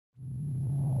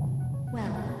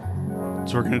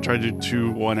So we're going to try to do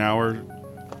 2 1-hour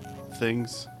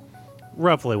things.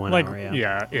 Roughly 1 Like, hour, yeah.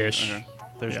 yeah, ish. Okay.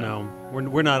 There's Yeah. no...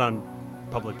 We're not on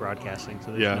public broadcasting,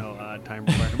 so there's Yeah. no time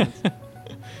requirements.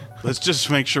 Let's just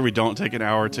make sure we don't take an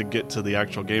hour to get to the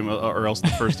actual game, or else the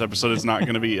first episode is not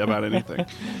going to be about anything.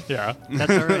 Yeah.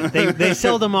 That's all right. They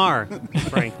seldom are,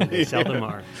 frankly. They seldom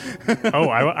are. Oh,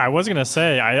 I was gonna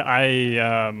say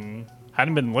I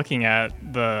hadn't been looking at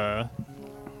the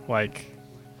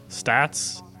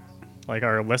stats, like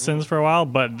our listens for a while,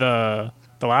 but the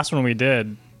last one we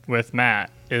did with Matt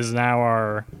is now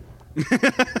our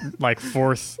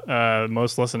fourth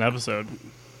most listened episode.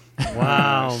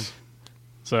 Wow.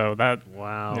 So that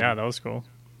Wow. yeah, that was cool.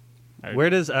 Where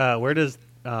does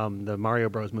the Mario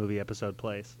Bros. Movie episode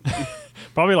place?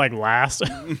 Probably last.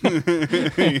 Oh,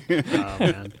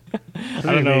 man. I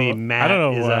don't know. Maybe Matt I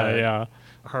don't know is why. a Yeah.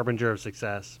 harbinger of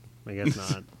success. I guess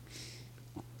not.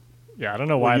 Yeah, I don't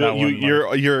know why that one.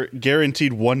 You're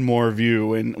guaranteed one more view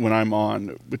when I'm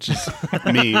on, which is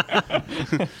me.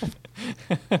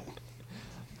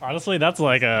 Honestly, that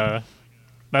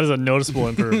is a noticeable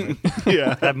improvement.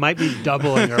 Yeah, That might be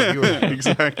doubling our viewership.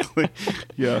 exactly.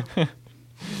 Yeah.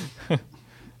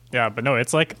 Yeah, but no,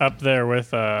 it's up there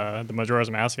with the Majora's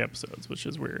Mask episodes, which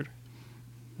is weird.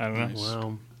 I don't know. Nice.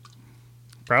 Wow.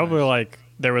 Probably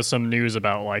there was some news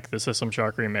about the System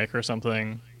Shock remake or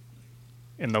something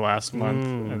in the last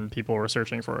month, and people were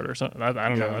searching for it or something. I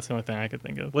don't know. Yeah. That's the only thing I could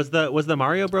think of. Was the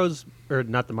Mario Bros. Or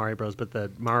not the Mario Bros. But the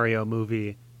Mario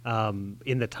movie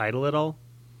in the title at all?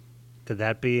 Could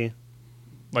that be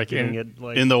giving it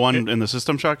In the one in the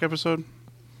System Shock episode,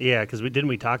 Yeah, because didn't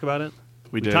we talk about it?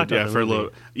 we did. talked about Yeah, the for a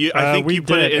movie. little. I think we you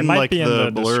put did. it in might be in the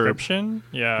the blurb. description.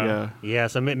 Yeah, Yeah. Yeah,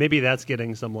 so maybe that's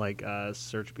getting some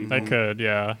search people. that could.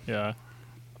 Yeah, yeah.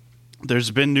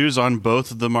 There's been news on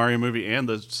both the Mario movie and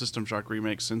the System Shock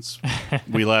remake since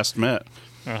we last met.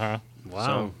 Uh huh. Wow.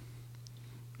 So-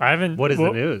 I haven't. What is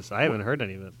well, the news? I haven't heard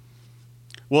any of it.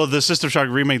 Well, the System Shock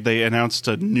remake, they announced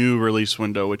a new release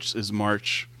window, which is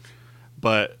March,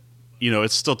 but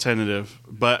it's still tentative.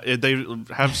 But they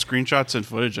have screenshots and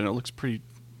footage, and it looks pretty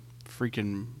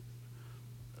freaking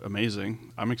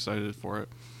amazing. I'm excited for it.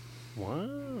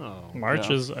 Wow. March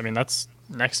Yeah. is. I mean, that's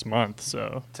next month,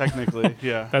 so Technically,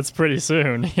 yeah. that's pretty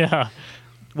soon. Yeah.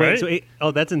 Wait, Right?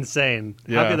 so that's insane.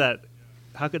 Yeah.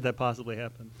 How could that possibly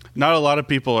happen? Not a lot of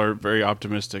people are very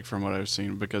optimistic from what I've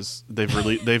seen because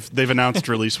they've announced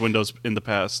release windows in the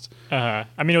past. I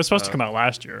mean, it was supposed to come out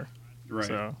last year. Right.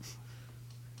 So,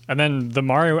 and then the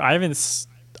Mario, I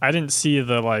didn't see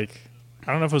the I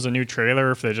don't know if it was a new trailer,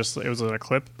 or if it was a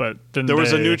clip, but then There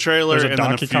was a new trailer there's and then a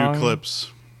Donkey few Kong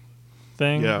clips.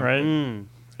 thing, Yeah. right? It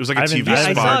was like I a haven't- TV I I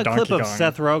haven't saw spot. a Donkey clip of Kong.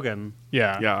 Seth Rogen.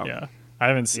 Yeah, Yeah. yeah. I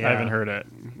haven't Yeah. heard it.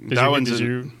 That one's Did in-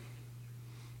 you?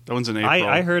 That one's in April.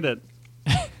 I heard it.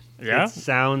 Yeah. It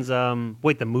sounds.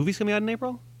 Wait, the movie's coming out in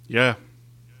April? Yeah.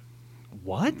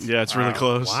 What? Yeah, it's really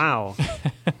close. Wow.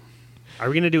 Are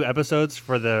we going to do episodes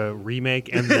for the remake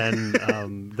and then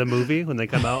the movie when they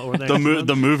come out? Over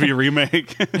The movie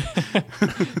remake.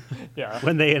 Yeah.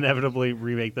 when they inevitably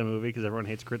remake the movie because everyone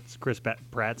hates Chris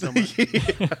Pratt so much.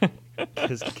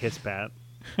 His Kiss Pat.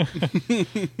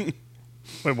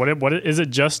 Wait, what is it?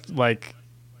 Just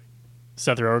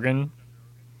Seth Rogen,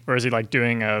 or is he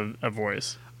doing a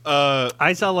voice?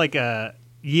 I saw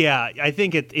I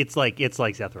think it's like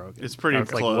Seth Rogen. It's pretty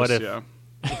It's like, close. what if- Yeah.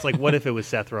 It's like what if it was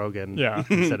Seth Rogen Yeah.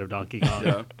 instead of Donkey Kong?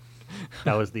 Yeah.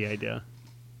 That was the idea.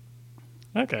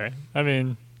 Okay. I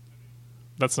mean,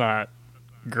 that's not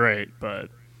great, but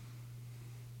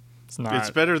it's not.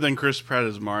 It's better than Chris Pratt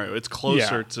as Mario. It's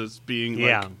closer Yeah. to being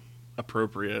Yeah.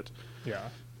 appropriate. Yeah.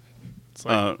 It's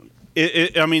like,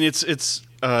 I mean, it's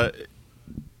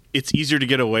easier to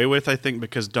get away with, I think,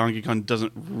 because Donkey Kong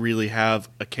doesn't really have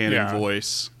a canon Yeah.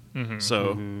 voice.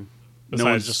 So no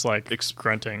besides one's just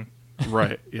grunting.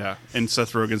 right, yeah. And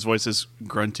Seth Rogen's voice is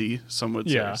grunty, some would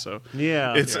Yeah. say. So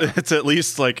Yeah. it's at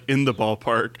least in the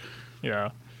ballpark. Yeah.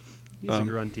 He's a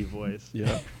grunty voice.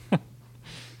 Yeah.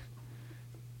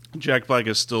 Jack Black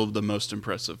is still the most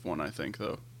impressive one, I think,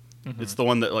 though. It's the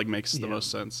one that makes the Yeah.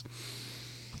 most sense.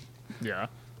 Yeah.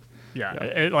 Yeah.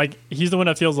 It, he's the one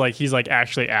that feels like he's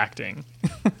actually acting.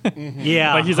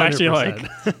 Yeah. He's actually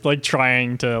 100%.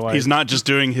 trying to He's not just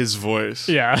doing his voice.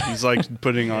 Yeah. He's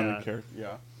putting on Yeah. a character.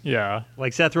 Yeah. Yeah.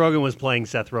 Like Seth Rogen was playing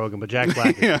Seth Rogen, but Jack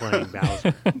Black is playing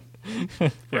Bowser.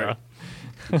 Yeah.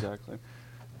 Exactly.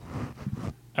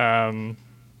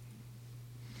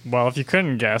 Well, if you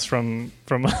couldn't guess from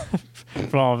from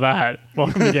all of that,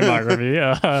 welcome to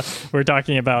Gameography. We're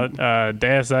talking about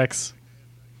Deus Ex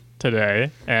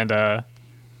today and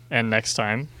next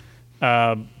time.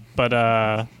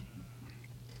 But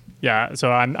Yeah,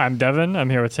 so I'm Devin. I'm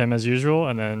here with Tim as usual,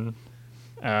 and then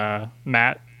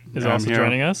Matt is I'm also here.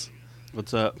 joining us.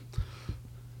 What's up?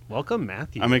 Welcome,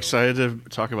 Matthew. I'm excited to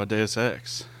talk about Deus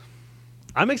Ex.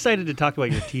 I'm excited to talk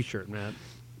about your T-shirt, Matt.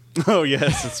 Oh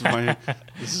yes,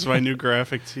 this is my new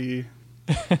graphic tee.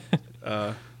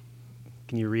 Can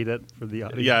you read it for the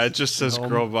audience? Yeah, it just at says home?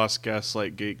 "Girl Boss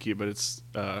Gaslight Gatekeep," but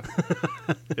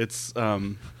it's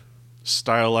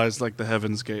stylized like the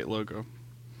Heaven's Gate logo.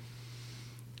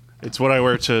 It's what I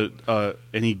wear to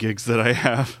any gigs that I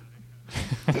have.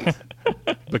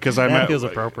 because I'm That at feels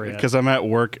appropriate. Because I'm at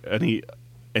work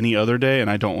any other day, and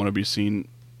I don't want to be seen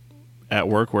at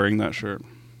work wearing that shirt.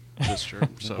 This shirt.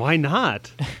 So. Why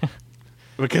not?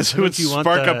 Because it Why would don't you want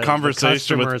spark the up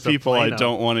conversation with customers of people I Plano?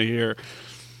 don't want to hear.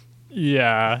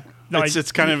 Yeah,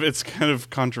 It's kind of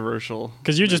controversial.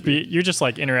 because you're just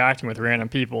like interacting with random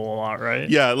people a lot, right?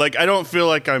 Yeah, like I don't feel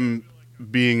like I'm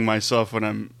being myself when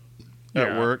I'm at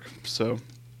Yeah. work, so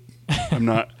I'm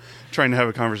not trying to have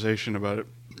a conversation about it.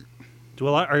 Do a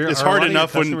lot, are, It's are hard a lot of your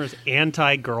enough when- customers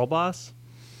anti-girl boss?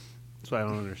 That's what I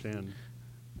don't understand.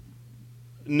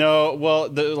 No, well,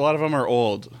 a lot of them are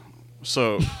old,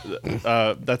 so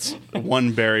that's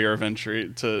one barrier of entry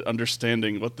to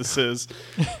understanding what this is.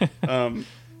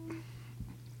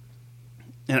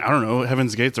 And I don't know,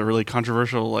 Heaven's Gate's a really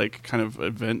controversial, like, kind of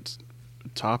event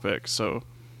topic, so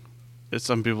it's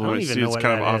some people I don't might even see know it's what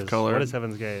kind of that off is. color. What is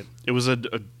Heaven's Gate? It was a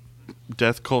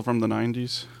death cult from the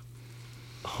 90s.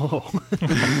 Oh,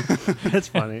 that's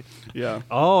funny. Yeah.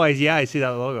 Oh, I see that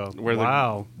logo. Where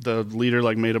wow. the leader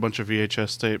like made a bunch of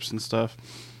VHS tapes and stuff.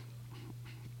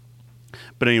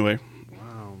 But anyway,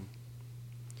 Wow.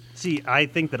 See, I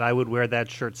think that I would wear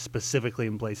that shirt specifically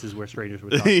in places where strangers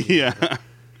would talk to me. yeah.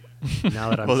 Now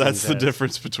that I'm Well, seeing that's the this.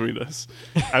 difference between us.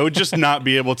 I would just not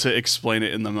be able to explain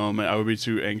it in the moment. I would be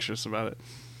too anxious about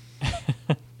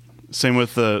it. Same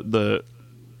with the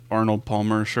Arnold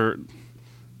Palmer shirt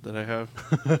that I have.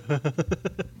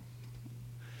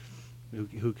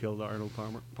 Who killed Arnold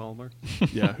Palmer?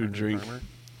 Yeah, who Arnold drink. Palmer?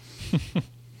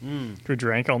 Who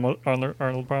drank Arnold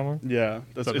Palmer? Yeah,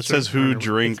 So it the says shirt- who it's-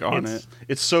 drink on it's- it.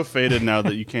 It's so faded now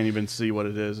that you can't even see what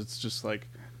it is. It's just like,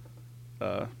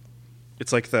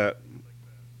 it's like that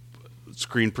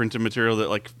screen printed material that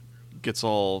like gets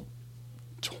all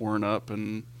torn up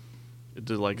and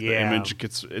the Yeah. image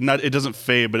gets it doesn't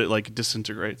fade, but it like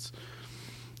disintegrates.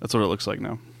 That's what it looks like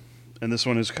now. And this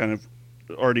one is kind of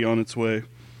already on its way.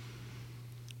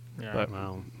 Yeah. But-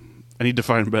 Wow. I need to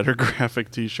find better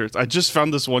graphic T-shirts. I just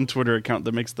found this one Twitter account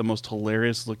that makes the most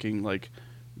hilarious looking like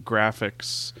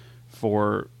graphics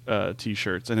for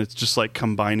T-shirts, and it's just like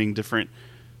combining different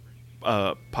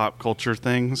pop culture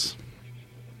things.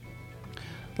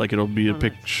 Like it'll be a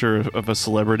picture of a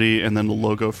celebrity and then the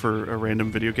logo for a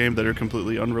random video game that are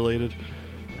completely unrelated,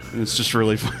 and it's just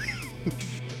really funny.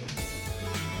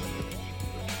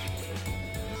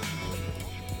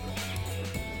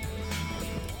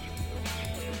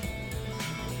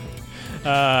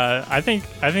 I think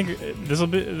this will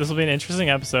be an interesting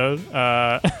episode.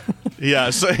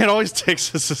 Yeah, so it always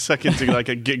takes us a second to like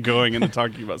get going into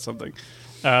talking about something.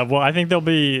 Well, I think there'll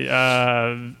be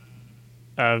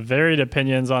varied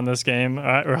opinions on this game,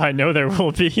 or I know there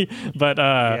will be. But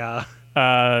Yeah.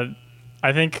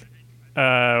 I think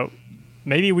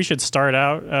maybe we should start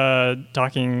out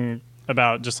talking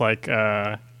about just like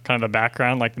kind of the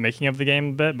background, like the making of the game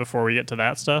a bit before we get to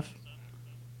that stuff.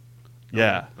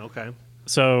 Yeah. Okay.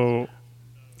 So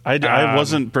I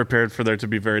wasn't prepared for there to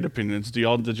be varied opinions. Did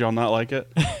y'all not like it?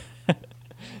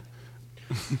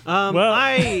 Well-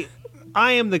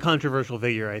 I am the controversial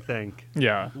figure, I think.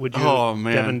 yeah, Would you? Oh,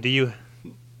 man. Devin, do you?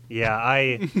 Yeah,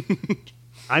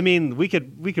 I mean, we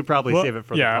could probably Well, save it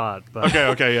for yeah. the pod, but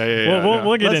Okay, yeah.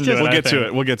 we'll get Let's into just- it. We'll I get to think.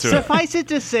 it. We'll get to it. suffice it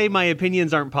to say, my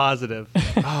opinions aren't positive.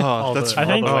 Oh, that's all I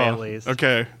think- the way oh, at least.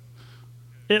 okay.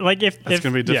 Like if That's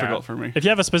gonna be difficult for me. If you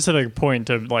have a specific point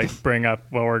to like bring up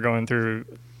while we're going through,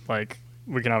 like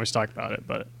we can always talk about it.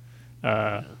 But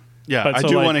Yeah, But I so,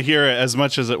 do like- want to hear it as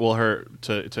much as it will hurt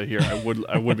to hear.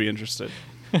 I would be interested.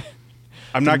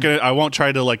 I'm not gonna. I won't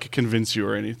try to like convince you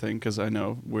or anything because I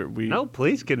know we. No,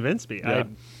 please convince me. Yeah.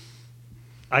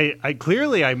 I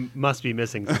clearly I must be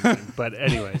missing something, but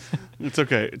anyways, It's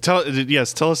okay. Tell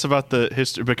us about the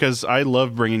history because I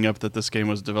love bringing up that this game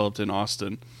was developed in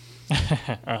Austin.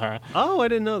 oh, I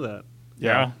didn't know that.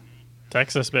 yeah,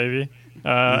 Texas baby.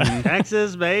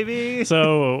 Texas, baby.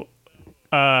 So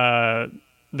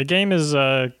the game is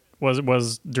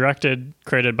was directed,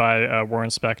 created by Warren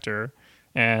Spector,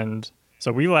 and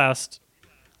so we last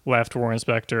left Warren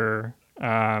Spector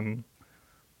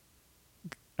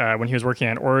when he was working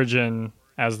on Origin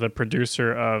as the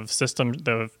producer of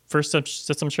the first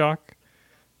System Shock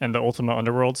and the Ultima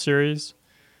Underworld series.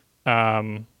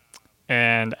 And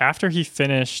after he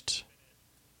finished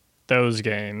those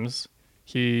games,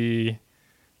 he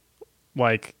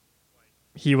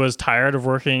was tired of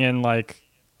working in like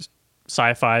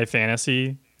sci-fi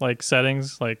fantasy like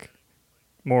settings, like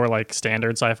more like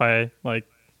standard sci-fi like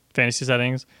fantasy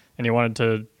settings, and he wanted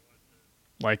to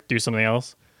like do something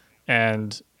else.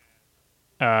 And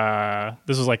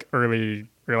this was like early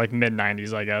or like mid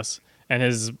 90s, I guess. And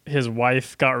his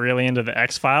wife got really into the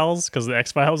X-Files because the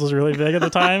X-Files was really big at the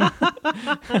time.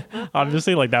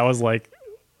 Obviously, like that was like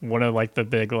one of like the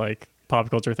big like pop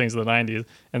culture things of the 90s.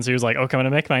 And so he was like, okay, I'm gonna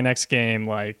make my next game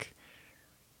like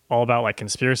all about like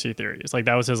conspiracy theories. Like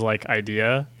that was his like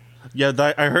idea.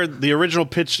 Yeah, I heard the original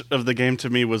pitch of the game to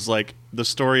me was like the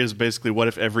story is basically what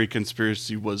if every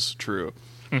conspiracy was true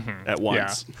at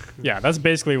once. Yeah, that's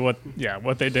basically what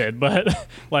they did. But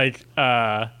like,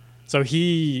 so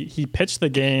he pitched the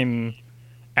game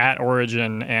at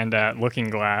Origin and at Looking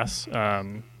Glass,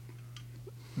 the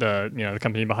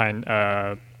company behind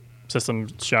System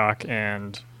Shock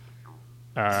and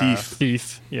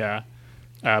Thief. Yeah,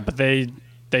 but they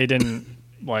didn't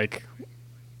like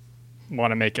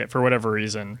want to make it for whatever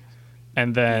reason.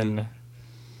 And then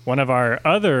one of our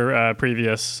other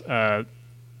previous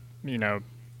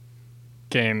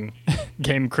game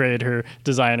creator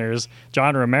designers,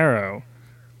 John Romero,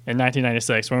 in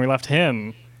 1996, when we left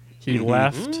him, he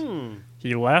left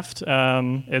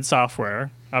id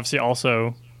Software, obviously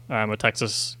also a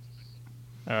Texas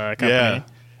company. Yeah.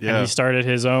 And he started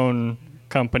his own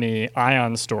company,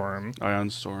 Ion Storm,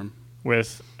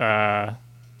 with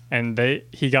and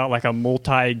he got like a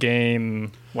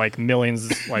multi-game, like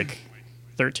millions, like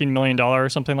 $13 million or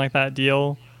something like that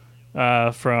deal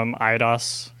from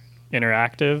Eidos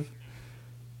Interactive.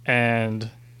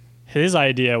 And his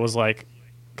idea was like,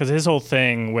 because his whole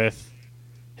thing with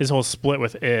his whole split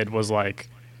with id was like,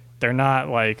 they're not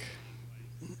like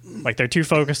they're too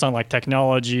focused on like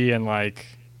technology and like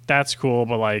that's cool,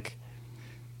 but like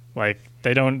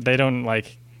they don't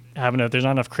like have enough, there's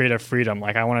not enough creative freedom.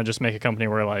 Like I want to just make a company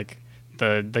where like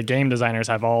the game designers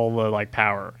have all the like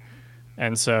power.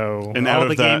 And so and all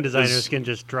the game designers can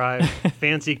just drive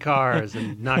fancy cars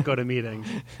and not go to meetings.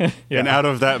 Yeah. And out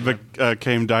of that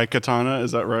came Daikatana,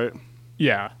 is that right?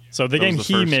 Yeah. So the game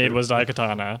he made was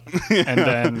Daikatana. Yeah. And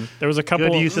then there was a couple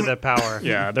good use of that power.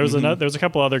 Yeah, there was there was a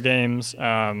couple other games.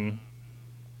 One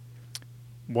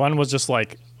was just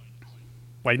like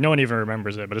no one even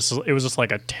remembers it, but it was just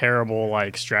like a terrible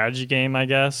like strategy game, I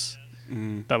guess.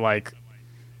 That like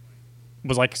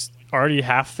was like already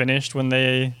half finished when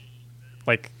they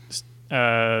I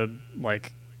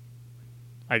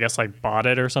guess like bought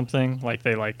it or something, like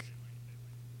they like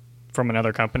from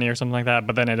another company or something like that,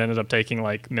 but then it ended up taking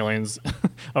like millions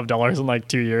of dollars in like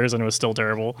 2 years and it was still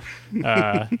terrible.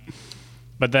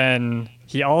 But then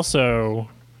he also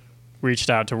reached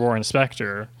out to Warren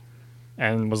Spector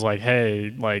and was like,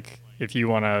 hey, like if you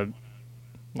want to,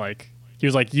 like he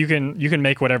was like, you can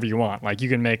make whatever you want, like you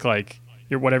can make like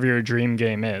whatever your dream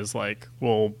game is, like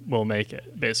we'll make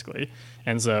it basically.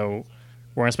 And so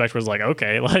Warren Spector was like,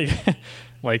 okay, like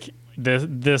like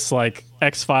this like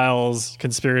X-Files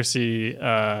conspiracy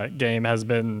game has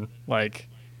been like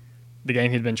the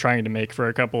game he'd been trying to make for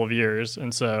a couple of years.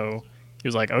 And so he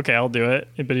was like, okay, I'll do it.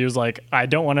 But he was like, I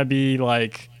don't want to be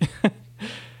like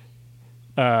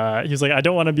he was like, I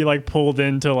don't want to be like pulled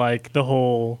into like the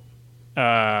whole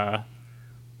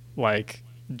like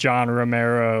John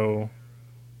Romero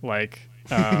like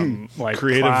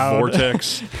creative cloud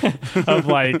vortex of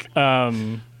like I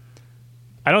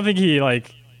don't think he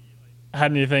like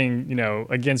had anything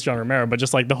against John Romero, but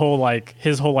just like the whole like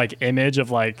his whole like image of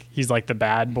like he's like the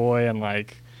bad boy, and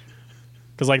like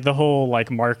because like the whole like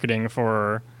marketing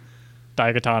for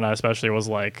Daikatana especially was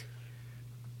like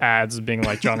ads being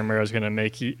like John Romero's gonna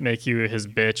make you his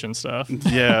bitch and stuff.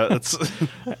 Yeah, that's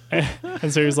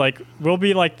and so he was like, we'll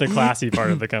be like the classy part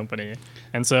of the company.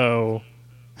 And so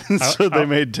they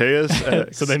made Deus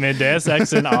Ex. So they made Deus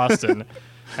Ex in Austin.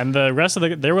 And the rest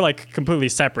of they were like completely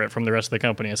separate from the rest of the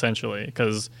company essentially,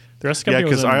 because the rest of the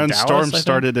company was in Ion Dallas, Storm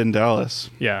started in Dallas.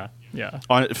 Yeah.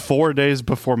 On 4 days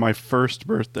before my first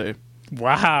birthday.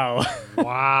 Wow.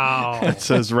 It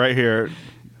says right here.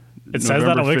 It says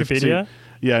that on Wikipedia? 15th.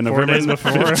 Yeah, November 4 days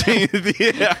before.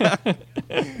 15th.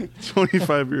 Yeah.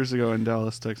 25 years ago in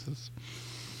Dallas, Texas.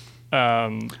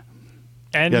 And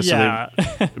So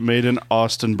they made an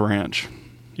Austin branch.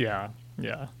 Yeah.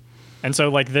 And so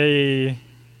like they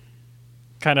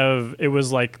kind of, it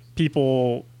was like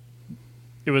people,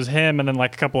 it was him and then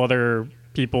like a couple other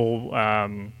people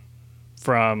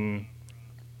from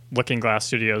Looking Glass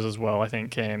Studios as well, I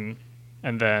think, came,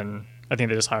 and then I think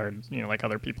they just hired, like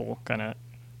other people kind of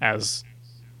as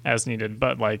needed.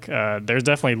 But like, there's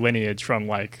definitely lineage from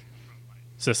like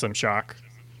System Shock,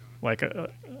 like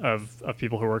of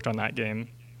people who worked on that game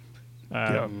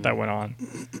that went on.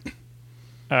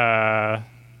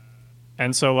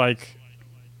 And so like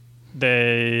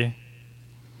they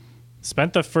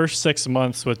spent the first 6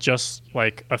 months with just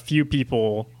like a few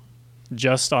people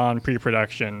just on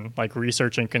pre-production, like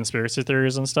researching conspiracy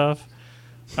theories and stuff,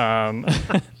 and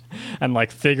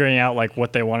like figuring out like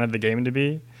what they wanted the game to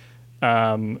be.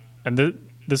 And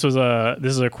this is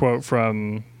a quote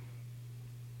from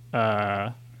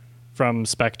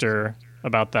Spectre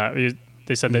about that.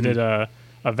 They said they did a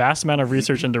vast amount of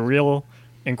research into real,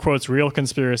 in quotes, real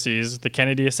conspiracies, the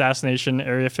Kennedy assassination,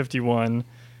 Area 51,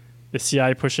 the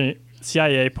CIA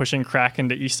pushing crack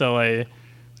into East LA,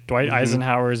 Dwight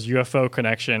Eisenhower's UFO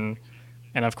connection,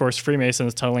 and of course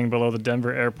Freemasons tunneling below the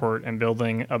Denver airport and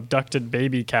building abducted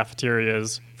baby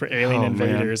cafeterias for alien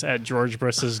invaders at George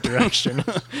Bush's direction.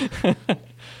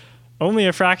 Only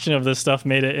a fraction of this stuff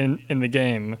made it in the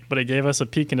game, but it gave us a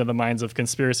peek into the minds of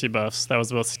conspiracy buffs that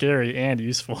was both scary and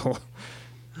useful.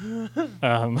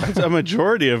 A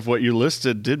majority of what you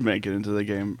listed did make it into the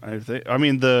game, I think. I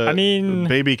mean, the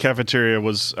baby cafeteria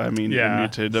was,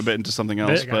 mutated a bit into something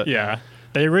else. But yeah,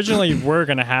 they originally were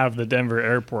going to have the Denver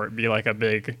airport be like a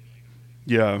big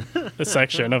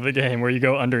section of the game where you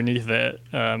go underneath it.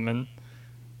 The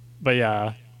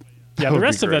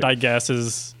rest of it, I guess,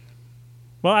 is...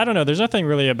 Well, I don't know. There's nothing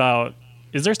really about...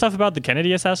 Is there stuff about the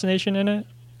Kennedy assassination in it?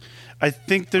 I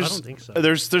think there's... I don't think so.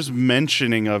 There's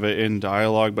mentioning of it in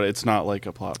dialogue, but it's not like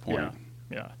a plot point.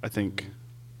 Yeah. I think...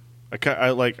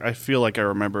 I feel like I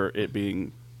remember it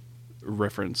being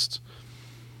referenced.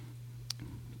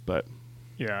 But...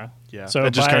 Yeah. So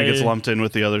it just kind of gets lumped in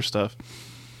with the other stuff.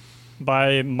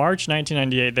 By March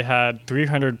 1998, they had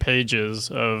 300 pages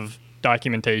of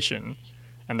documentation.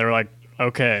 And they were like,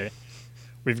 okay...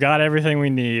 We've got everything we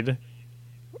need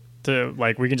to,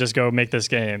 like, we can just go make this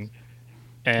game.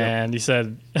 And he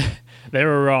said they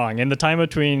were wrong. In the time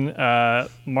between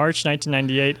March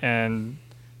 1998 and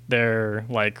their,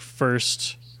 like,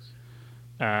 first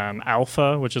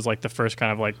alpha, which is, like, the first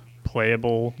kind of, like,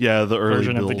 playable the early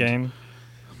version build of the game,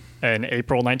 in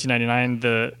April 1999,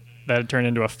 that had turned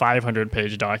into a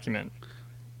 500-page document.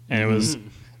 And it was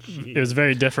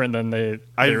very different than they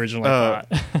originally thought.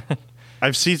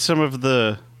 I've seen some of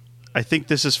the... I think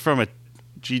this is from a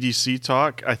GDC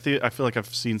talk. I feel like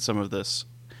I've seen some of this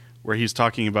where he's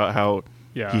talking about how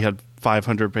he had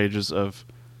 500 pages of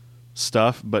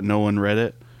stuff, but no one read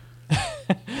it.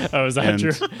 Oh, is that true?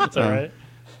 Is that right?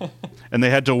 And they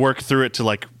had to work through it to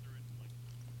like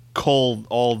cull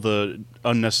all the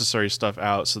unnecessary stuff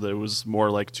out so that it was more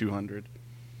like 200.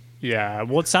 Yeah.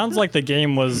 Well, it sounds like the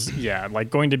game was, like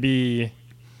going to be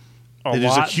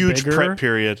There's a huge bigger, prep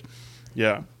period.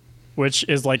 Yeah. Which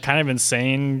is like kind of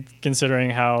insane considering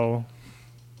how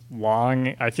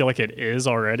long I feel like it is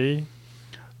already.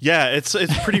 Yeah, it's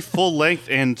pretty full length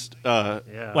and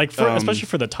like especially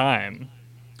for the time.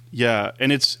 Yeah,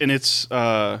 and it's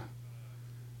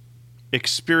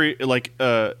experience, like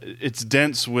it's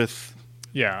dense with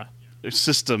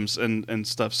systems and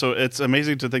stuff. So it's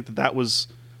amazing to think that was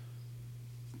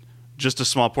just a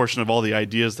small portion of all the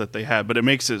ideas that they had, but it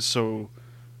makes it so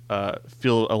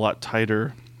feel a lot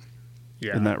tighter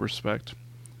in that respect.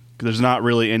 There's not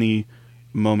really any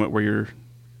moment where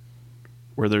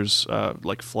there's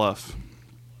like fluff,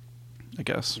 I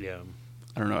guess. Yeah.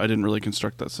 I don't know. I didn't really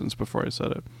construct that sentence before I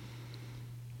said it.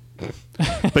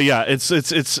 But yeah, it's See,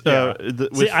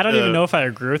 I don't even know if I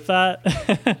agree with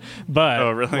that. But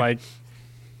oh, really?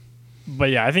 But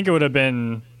yeah, I think it would have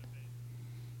been.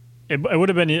 It would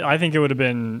have been. I think it would have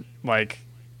been like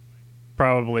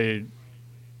probably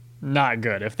not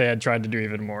good if they had tried to do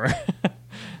even more.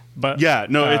 But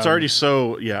it's already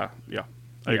so.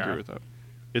 I agree with that.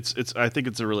 It's. I think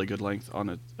it's a really good length on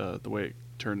it. The way it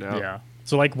turned out. Yeah.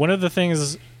 So like one of the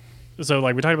things. So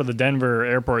like we talked about the Denver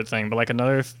airport thing, but like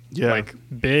another like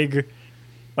big,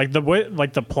 like the way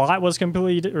like the plot was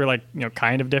completely or like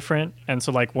kind of different, and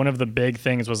so like one of the big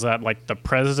things was that like the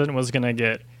president was gonna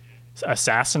get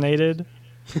assassinated,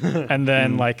 and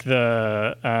then like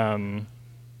the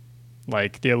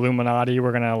Illuminati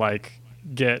were gonna like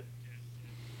get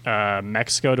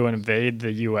Mexico to invade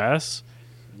the U.S.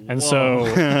 And so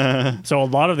a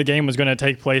lot of the game was going to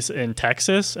take place in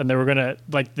Texas, and they were going to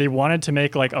they wanted to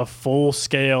make like a full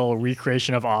scale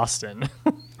recreation of Austin.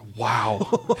 Wow.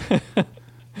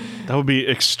 That would be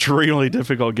extremely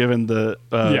difficult given the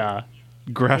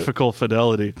graphical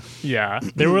fidelity. Yeah,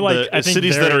 they were like The I think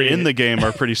cities that are very- in the game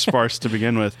are pretty sparse to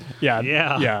begin with.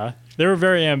 Yeah. They were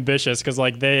very ambitious because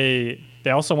like they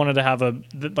also wanted to have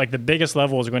the biggest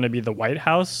level was going to be the White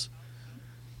House.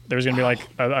 There was going to be like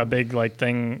a big like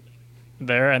thing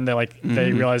there, and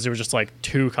they realized it was just like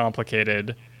too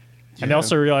complicated, and they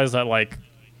also realized that like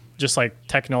just like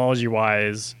technology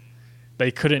wise, they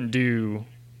couldn't do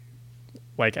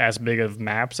like as big of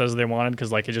maps as they wanted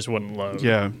because like it just wouldn't load.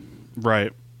 Yeah,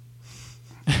 right.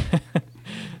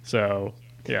 So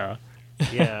yeah.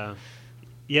 Yeah.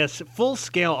 Yes, full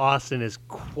scale Austin is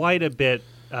quite a bit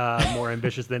more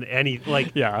ambitious than any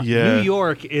like. Yeah. Yeah. New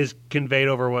York is conveyed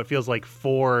over what feels like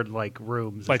 4 like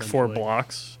rooms, Like 4 essentially.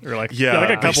 blocks or like Yeah, like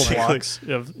a couple basically. blocks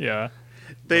of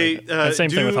They And same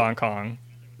thing with Hong Kong.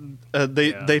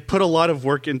 They put a lot of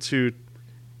work into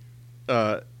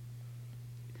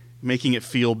making it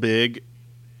feel big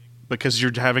because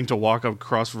you're having to walk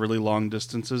across really long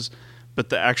distances, but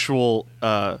the actual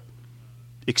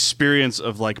experience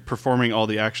of like performing all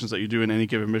the actions that you do in any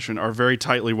given mission are very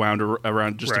tightly wound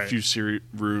around just a Right. few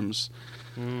rooms.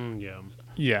 Yeah.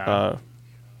 Yeah.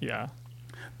 Yeah.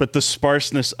 But the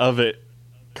sparseness of it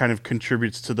kind of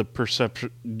contributes to the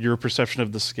your perception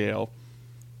of the scale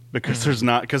because there's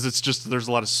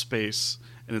a lot of space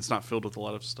and it's not filled with a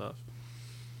lot of stuff.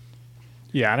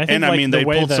 Yeah, and I think And like, I mean, the they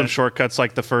way pulled that, some shortcuts.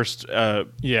 Like the first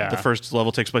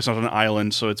level takes place on an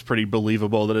island, so it's pretty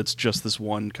believable that it's just this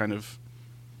one kind of.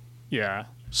 Yeah.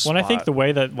 Well, and I think spot.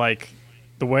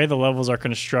 the way the levels are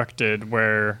constructed,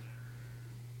 where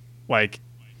like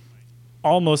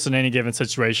almost in any given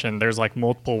situation, there's like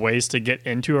multiple ways to get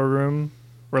into a room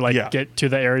or like Yeah. get to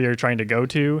the area you're trying to go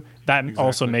to. That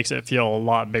also Exactly. makes it feel a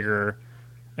lot bigger.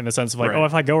 In the sense of like, Right. oh,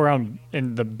 if I go around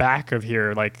in the back of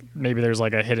here, like maybe there's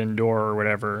like a hidden door or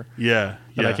whatever Yeah,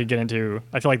 that I could get into.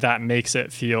 I feel like that makes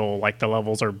it feel like the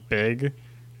levels are big,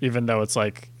 even though it's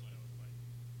like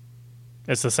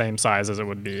it's the same size as it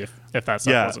would be if that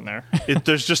stuff wasn't there.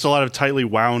 There's just a lot of tightly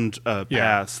wound Yeah.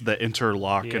 paths that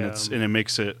interlock, and Yeah. it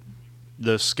makes it.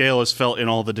 The scale is felt in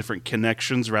all the different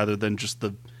connections rather than just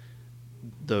the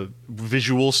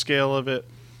visual scale of it.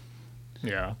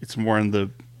 Yeah. It's more in the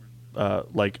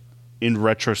like in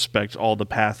retrospect, all the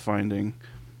pathfinding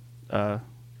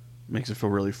makes it feel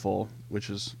really full, which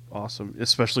is awesome,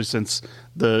 especially since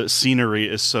the scenery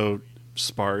is so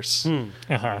sparse.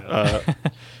 Uh-huh.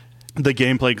 The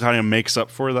gameplay kind of makes up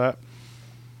for that.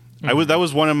 That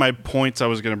was one of my points I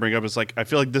was going to bring up. Is like I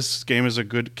feel like this game is a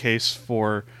good case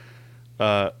for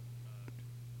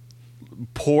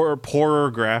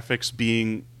poorer graphics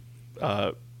being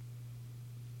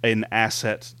an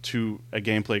asset to a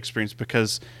gameplay experience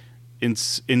because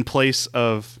in place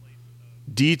of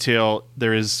detail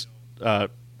there is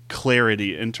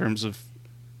clarity in terms of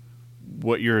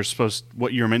what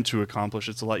you're meant to accomplish.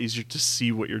 It's a lot easier to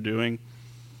see what you're doing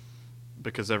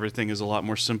because everything is a lot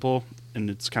more simple and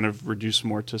it's kind of reduced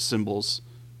more to symbols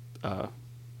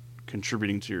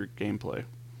contributing to your gameplay.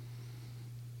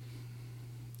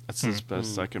 That's as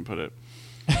best I can put it.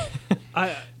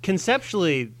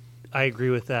 Conceptually, I agree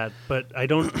with that, but I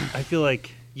don't. I feel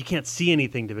like you can't see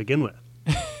anything to begin with.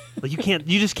 Like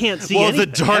you just can't see. Well,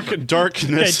 anything. the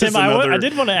darkness. Hey, Tim, is another. I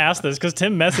did want to ask this because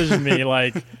Tim messaged me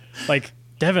like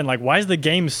Devin, like why is the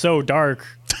game so dark?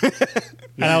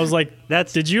 And I was like,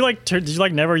 did you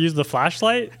never use the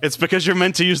flashlight? It's because you're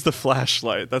meant to use the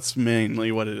flashlight. That's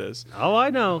mainly what it is. Oh, I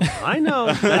know.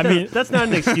 I mean, that's not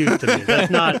an excuse to me.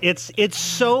 That's not. It's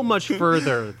so much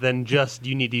further than just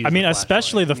you need to use. I mean, the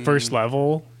especially flashlight. the first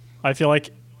level. I feel like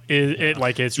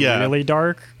it's Yeah. really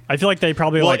dark. I feel like they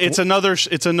probably Well, it's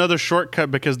another shortcut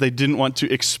because they didn't want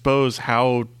to expose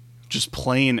how just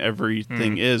plain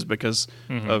everything is because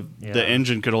of Yeah. the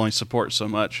engine could only support so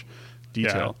much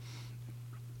detail.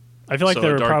 I feel like So they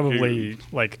a were dark probably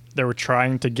like they were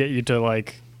trying to get you to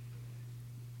like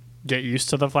get used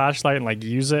to the flashlight and like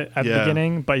use it at the Yeah.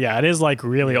 beginning. But yeah, it is like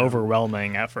really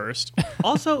overwhelming at first.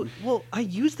 Also, well, I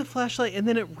used the flashlight and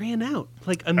then it ran out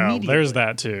like Oh, immediately. there's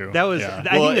that too. That was. yeah.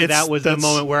 I Well, think that was the that's-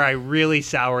 moment where I really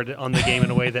soured on the game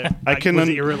in a way that I can was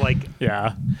un- like.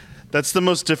 Yeah. That's the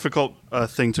most difficult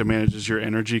thing to manage is your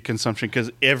energy consumption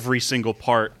because every single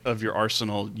part of your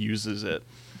arsenal uses it.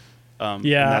 Yeah. And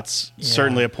that's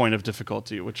certainly a point of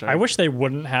difficulty, which I wish they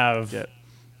wouldn't have. get.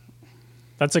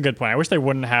 That's a good point. I wish they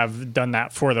wouldn't have done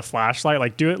that for the flashlight.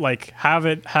 Like, do it like have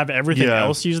everything Yeah.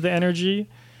 else use the energy,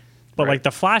 but Right. like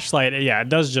the flashlight, yeah, it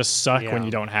does just suck when Yeah.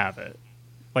 you don't have it.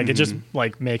 Like it just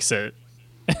like makes it.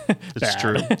 It's bad.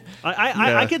 true.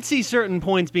 I could see certain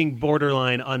points being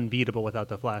borderline unbeatable without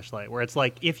the flashlight, where it's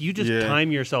like if you just Yeah.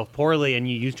 time yourself poorly and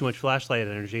you use too much flashlight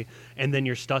energy, and then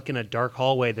you're stuck in a dark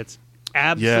hallway that's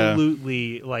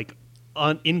absolutely like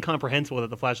incomprehensible that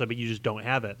the flashlight, but you just don't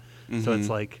have it. So it's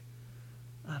like,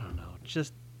 I don't know,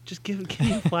 just give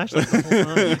me a flashlight the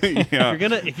whole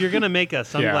time. If you're gonna make a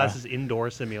sunglasses indoor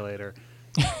simulator,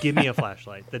 give me a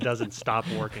flashlight that doesn't stop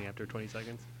working after 20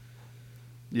 seconds.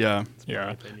 Yeah.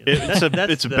 Yeah.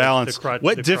 It's a balance.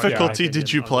 What difficulty opinion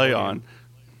did you on play the on? game.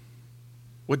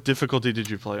 What difficulty did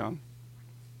you play on?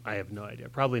 I have no idea.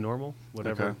 Probably normal.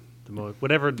 Whatever. Okay.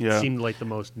 Whatever Yeah. seemed like the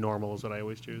most normal is what I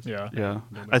always choose. Yeah. Yeah.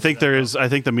 No I think matter there that is. I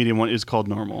think the medium one is called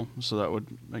normal, so that would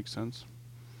make sense.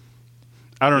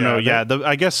 I don't know. Yeah, Yeah.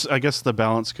 I guess the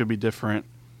balance could be different.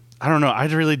 I don't know. I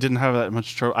really didn't have that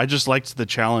much trouble. I just liked the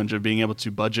challenge of being able to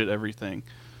budget everything.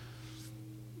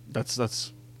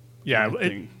 That's Yeah. the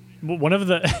thing. One of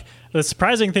the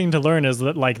surprising thing to learn is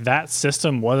that like that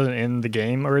system wasn't in the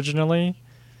game originally.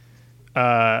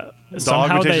 The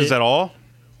augmentations at all?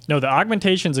 No, the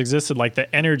augmentations existed. Like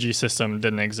the energy system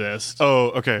didn't exist. Oh,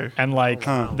 okay. And like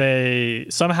they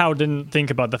somehow didn't think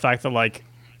about the fact that like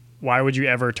why would you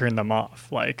ever turn them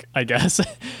off? Like I guess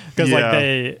because Yeah.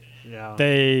 like Yeah.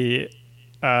 they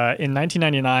in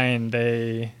 1999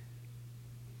 they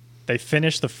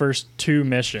finished the first 2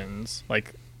 missions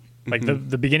like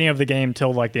the beginning of the game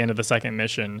till like the end of the second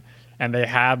mission, and they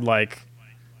had like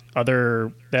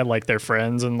their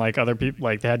friends and like other people,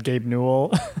 like they had Gabe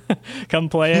Newell come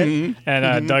play it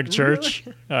and Doug Church,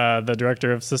 the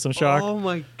director of System Shock. Oh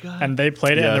my god. And they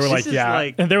played it, and they were Yes. like, This is "Yeah,"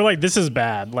 like- and they were like, "This is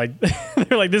bad." Like, they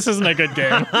were like, "This isn't a good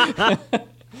game."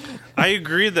 I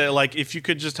agree that like if you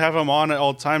could just have them on at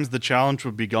all times, the challenge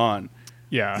would be gone.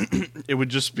 Yeah, It would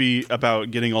just be about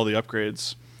getting all the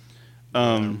upgrades.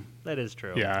 That is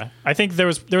true. yeah. I think there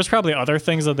was probably other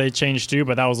things that they changed too,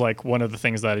 but that was like one of the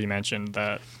things that he mentioned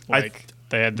that like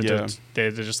they had to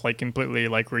just like completely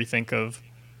like rethink of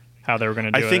how they were going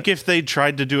to do it. I think if they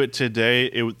tried to do it today,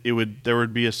 there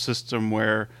would be a system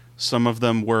where some of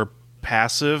them were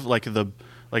passive, like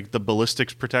the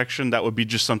ballistics protection. That would be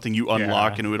just something you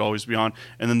unlock and it would always be on.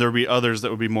 And then there would be others that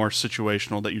would be more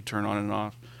situational that you turn on and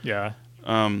off. yeah.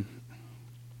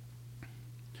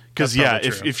 Because That's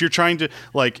probably true.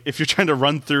 if you're trying to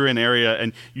run through an area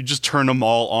and you just turn them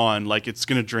all on, like it's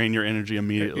going to drain your energy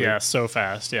immediately. Yeah, so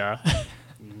fast. Yeah.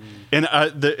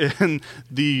 And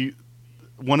the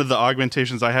one of the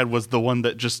augmentations I had was the one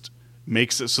that just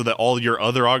makes it so that all your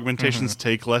other augmentations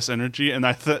take less energy, and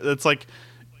I thought it's like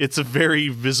it's a very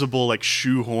visible like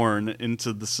shoehorn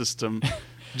into the system.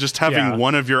 Just having Yeah.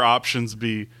 one of your options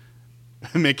be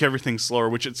make everything slower,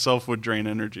 which itself would drain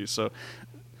energy. So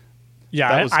Yeah,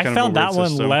 That was I kind of a found that weird one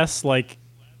system. less like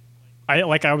I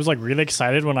was like really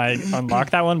excited when I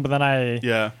unlocked that one, but then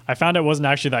I found it wasn't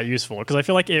actually that useful because I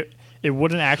feel like it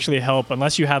wouldn't actually help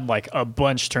unless you had like a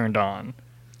bunch turned on.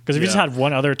 Because if you just Yeah. had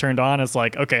one other turned on, it's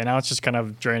like okay, now it's just kind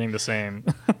of draining the same.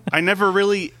 I never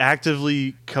really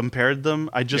actively compared them.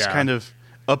 I just Yeah. kind of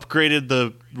upgraded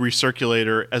the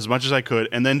recirculator as much as I could,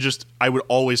 and then just I would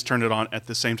always turn it on at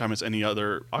the same time as any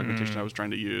other augmentation I was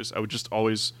trying to use. I would just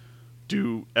always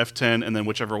do F10 and then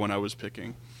whichever one I was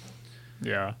picking.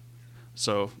 Yeah.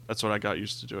 So that's what I got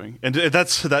used to doing, and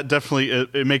that definitely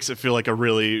it makes it feel like a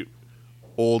really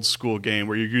old school game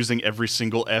where you're using every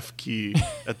single F key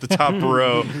at the top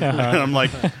row, and I'm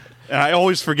like, and I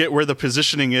always forget where the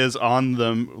positioning is on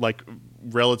them, like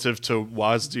relative to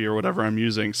WASD or whatever I'm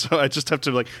using. So I just have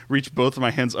to like reach both of my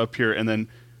hands up here and then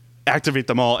activate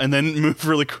them all, and then move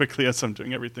really quickly as I'm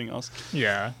doing everything else.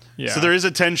 Yeah. Yeah. So there is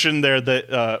a tension there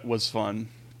that was fun.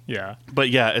 Yeah. But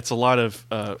yeah, it's a lot of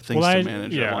things to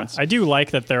manage at once. I do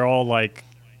like that they're all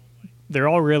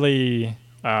really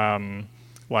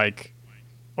like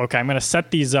okay, I'm gonna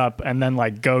set these up and then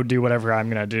like go do whatever I'm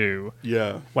gonna do.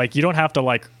 Yeah. Like you don't have to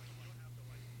like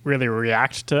really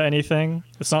react to anything.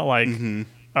 It's not like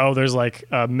oh, there's like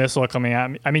a missile coming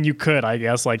at me. I mean, you could, I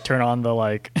guess, like turn on the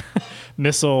like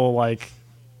missile like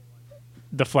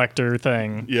deflector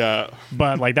thing. Yeah.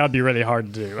 But like that would be really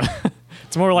hard to do.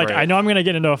 It's more like Right. I know I'm gonna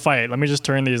get into a fight. Let me just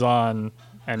turn these on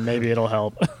and maybe it'll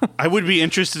help. I would be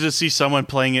interested to see someone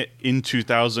playing it in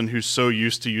 2000 who's so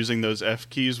used to using those F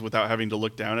keys without having to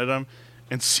look down at them,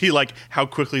 and see like how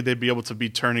quickly they'd be able to be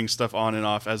turning stuff on and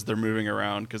off as they're moving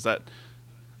around, because that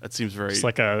seems very It's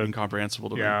like a- incomprehensible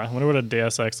to Yeah, I wonder what a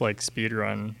Deus Ex like speed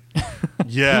run. me.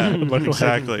 Yeah, like.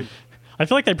 exactly. I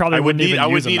feel like they probably I would wouldn't even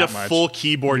need use them a that much. full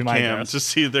keyboard would be my cam guess. to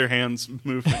see their hands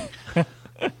moving.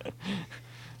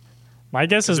 My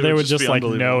guess is it they would would just just be like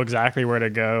unbelievable. know exactly where to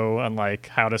go and like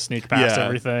how to sneak past Yeah.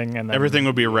 everything, and then Everything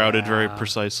would be routed very Yeah.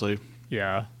 precisely.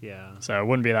 Yeah, Yeah. so it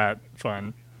wouldn't be that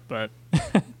fun, but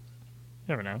you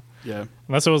never know. Yeah.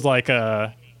 Unless it was like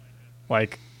no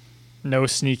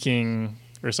sneaking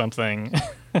or something.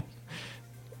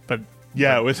 But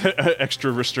Yeah, with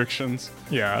extra restrictions,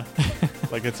 Yeah.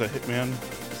 like it's a Hitman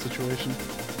situation.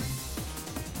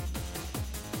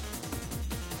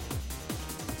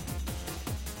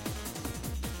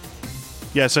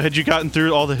 Yeah. So had you gotten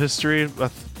through all the history?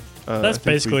 That's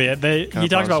basically it. He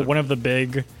talked about one of the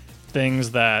big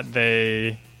things that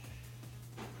they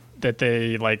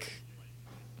like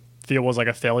feel was like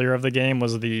a failure of the game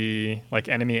was the like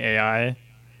enemy AI.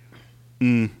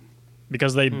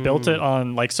 Because they built it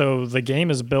on like, so the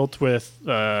game is built with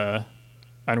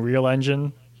Unreal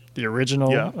Engine, the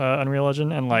original Unreal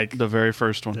Engine, and like the very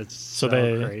first one. That's so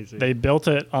crazy. they built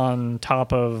it on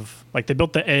top of like they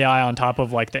built the AI on top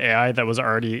of like the AI that was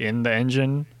already in the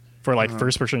engine for like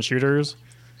first person shooters.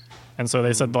 And so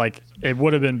they said like it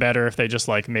would have been better if they just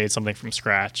like made something from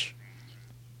scratch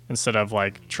instead of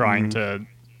like trying to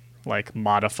like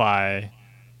modify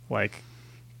like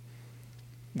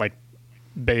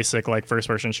basic like first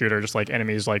person shooter, just like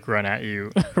enemies like run at you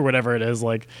or whatever it is,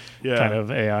 like kind of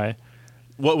AI.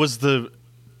 What was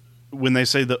when they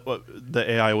say that the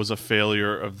AI was a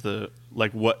failure of the,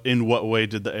 like, in what way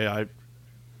did the AI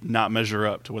not measure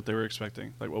up to what they were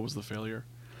expecting? Like, what was the failure?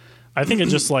 I think it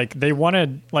just like they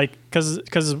wanted like because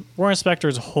Warren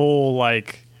Spector's whole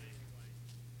like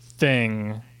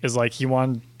thing is like he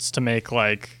wants to make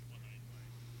like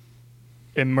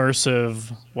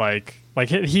immersive like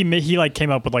he like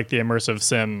came up with like the immersive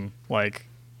sim, like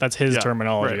that's his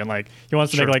terminology, and like he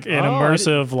wants to make like an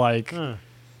immersive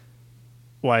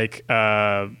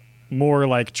more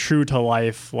like true to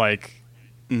life like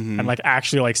and like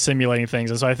actually like simulating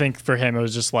things. And so I think for him it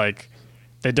was just like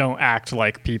they don't act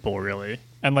like people really,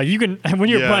 and like you can when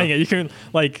you're playing it you can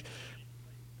like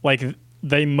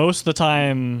they most of the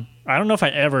time, I don't know if I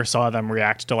ever saw them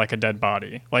react to like a dead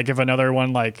body. Like if another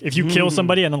one, like if you kill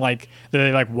somebody and then like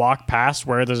they like walk past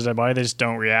where there's a dead body, they just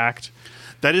don't react.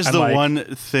 That is the one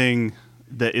thing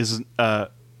that is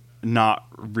not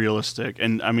realistic.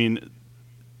 And I mean,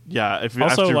 if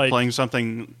also, after like, playing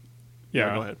something,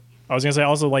 go ahead. I was gonna say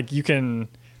also like you can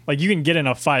get in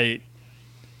a fight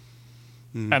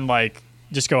and like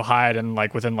just go hide, and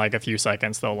like within like a few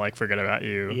seconds they'll like forget about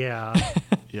you. Yeah.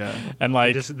 Yeah. And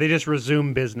like they just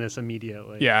resume business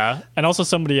immediately. Yeah. And also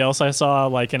somebody else I saw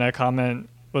like in a comment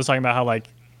was talking about how like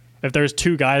if there's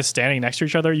two guys standing next to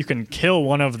each other, you can kill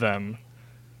one of them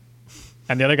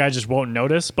and the other guy just won't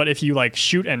notice. But if you like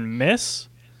shoot and miss,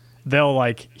 they'll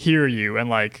like hear you and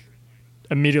like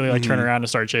immediately like turn around and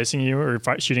start chasing you or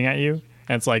shooting at you.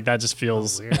 And it's like that just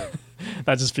feels weird.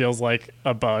 that just feels like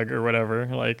a bug or whatever.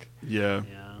 Like yeah.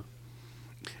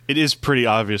 It is pretty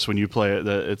obvious when you play it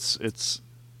that it's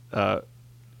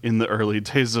in the early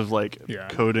days of like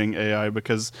coding AI,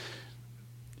 because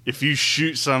if you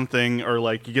shoot something or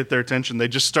like you get their attention, they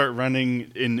just start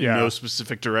running in no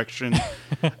specific direction.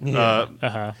 And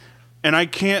I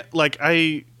can't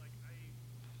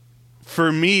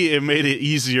for me, it made it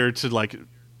easier to like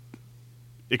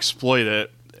exploit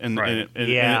it. And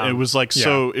it was like,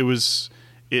 so it was,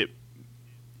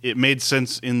 it made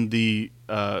sense in the,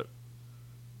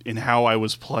 in how I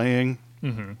was playing.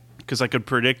 Because I could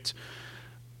predict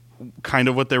kind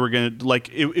of what they were going to like.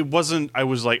 It wasn't. I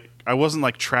wasn't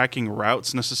like tracking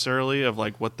routes necessarily of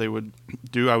like what they would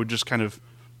do. I would just kind of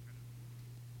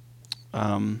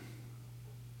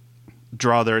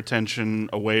draw their attention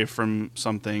away from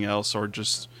something else, or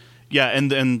just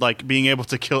and like being able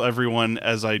to kill everyone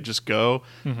as I just go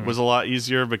was a lot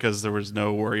easier because there was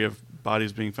no worry of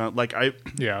bodies being found. Like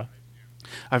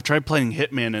I've tried playing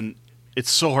Hitman and it's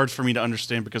so hard for me to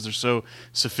understand because they're so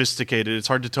sophisticated. It's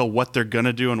hard to tell what they're going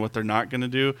to do and what they're not going to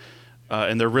do.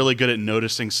 And they're really good at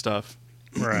noticing stuff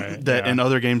that in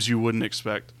other games you wouldn't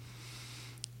expect.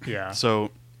 Yeah.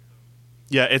 So,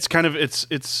 it's kind of,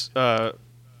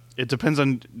 it depends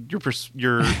on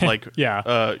your like,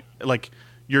 like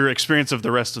your experience of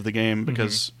the rest of the game,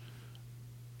 because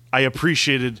I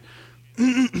appreciated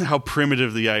how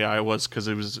primitive the AI was because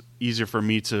it was easier for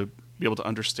me to be able to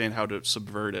understand how to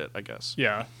subvert it, I guess.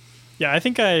 Yeah, I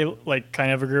think I like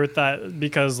kind of agree with that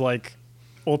because like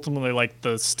ultimately like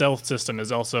the stealth system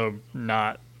is also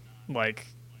not like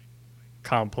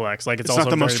complex. Like it's also not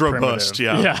the most robust.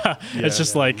 It's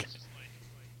just like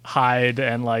hide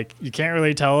and like you can't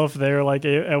really tell if they're like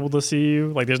able to see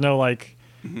you. Like there's no like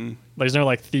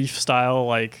thief style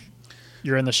like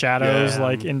you're in the shadows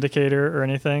like indicator or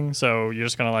anything. So you're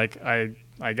just gonna like I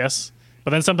guess. But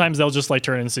then sometimes they'll just like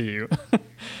turn and see you.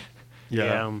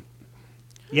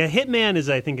 Yeah, Hitman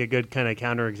is, I think, a good kind of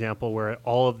counterexample where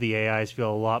all of the AIs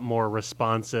feel a lot more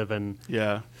responsive and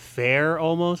fair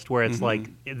almost, where it's like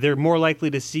they're more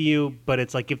likely to see you, but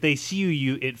it's like if they see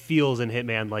you, it feels in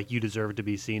Hitman like you deserve to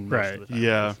be seen most of the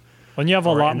time. When you have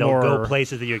a lot and they'll more go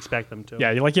places that you expect them to.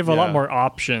 Yeah, you have a lot more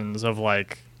options of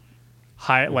like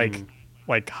hide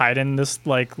like hide in this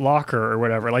like locker or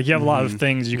whatever. Like you have a lot of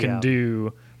things you can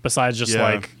do besides just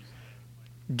like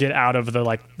get out of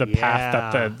the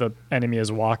path that the enemy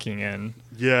is walking in.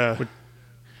 Yeah.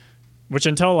 Which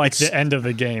until like the end of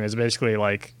the game is basically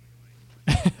like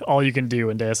all you can do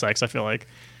in Deus Ex, I feel like.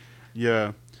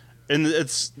 Yeah. And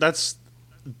that's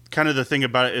kind of the thing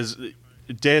about it is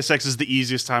Deus Ex is the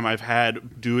easiest time I've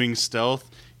had doing stealth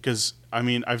because, I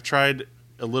mean, I've tried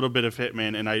a little bit of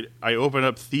Hitman and I opened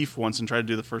up Thief once and tried to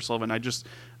do the first level and I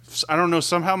don't know,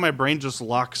 somehow my brain just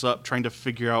locks up trying to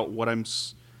figure out what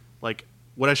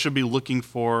what I should be looking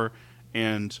for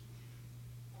and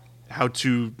how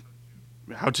to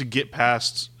get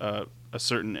past a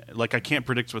certain, like I can't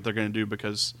predict what they're going to do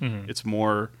because it's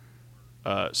more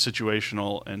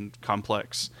situational and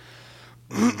complex.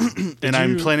 And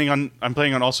I'm planning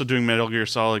on also doing Metal Gear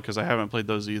Solid because I haven't played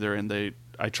those either. And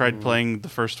I tried playing the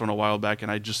first one a while back, and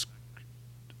I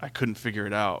couldn't figure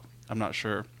it out. I'm not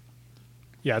sure.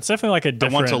 Yeah, it's definitely like a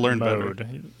different I want to learn mode better.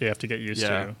 you have to get used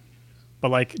to.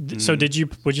 But like, so would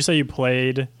you say you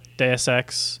played Deus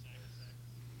Ex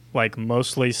like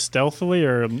mostly stealthily,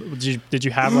 or did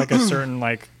you have like a certain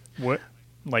like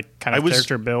kind of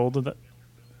character build?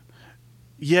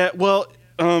 Yeah, well,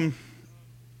 I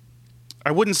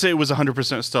wouldn't say it was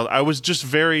 100% stealth. I was just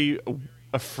very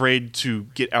afraid to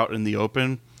get out in the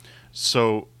open.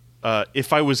 So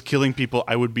if I was killing people,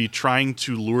 I would be trying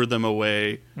to lure them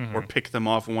away or pick them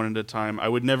off one at a time. I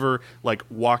would never like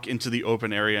walk into the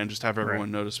open area and just have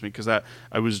everyone notice me because I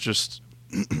was just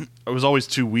I was always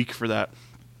too weak for that.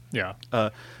 Yeah.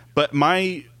 But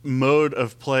my mode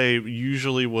of play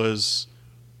usually was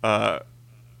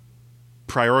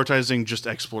prioritizing just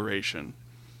exploration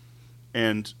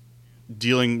and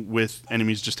dealing with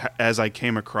enemies just as I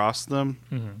came across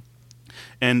them.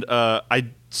 And I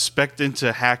spec'd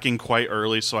into hacking quite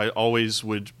early, so I always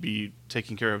would be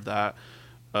taking care of that,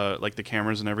 like the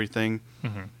cameras and everything.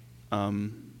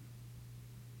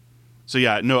 So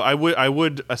yeah, no, I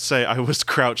would say I was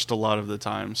crouched a lot of the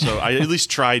time. So I at least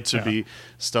tried to be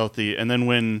stealthy. And then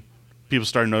when people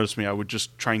started noticing me, I would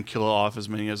just try and kill off as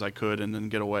many as I could and then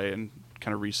get away and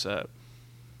kind of reset.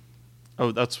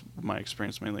 Oh, that's my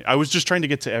experience mainly. I was just trying to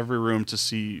get to every room to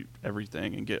see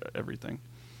everything and get everything.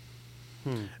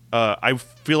 I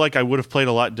feel like I would have played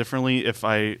a lot differently if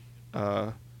I,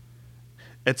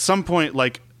 at some point,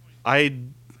 like I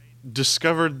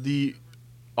discovered the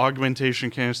augmentation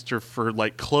canister for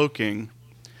like cloaking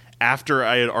after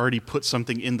I had already put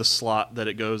something in the slot that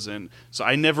it goes in. So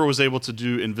I never was able to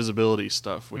do invisibility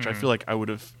stuff, which I feel like I would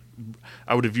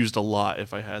have used a lot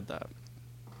if I had that.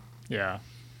 Yeah.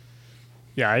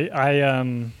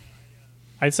 Yeah,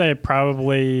 I'd say I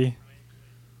probably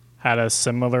had a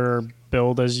similar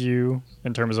build as you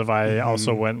in terms of I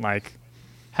also went like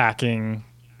hacking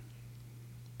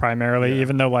primarily,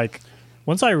 even though like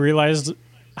once I realized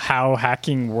how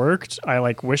hacking worked, I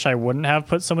like wish I wouldn't have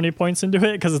put so many points into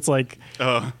it because it's like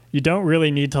you don't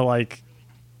really need to like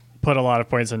put a lot of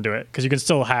points into it because you can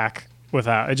still hack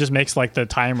without. It just makes like the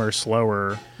timer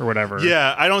slower or whatever.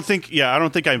 Yeah, I don't think I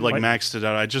like maxed it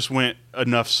out. I just went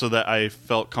enough so that I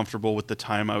felt comfortable with the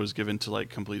time I was given to like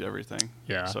complete everything.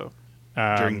 Yeah. So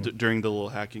during the little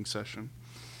hacking session.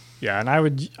 Yeah, and I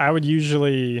would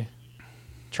usually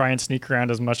try and sneak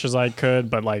around as much as I could,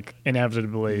 but like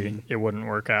inevitably it wouldn't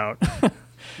work out.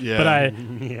 Yeah. But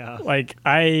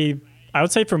I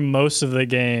would say for most of the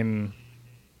game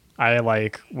I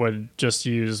like would just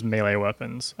use melee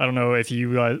weapons. I don't know if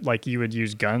you you would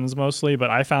use guns mostly, but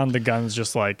I found the guns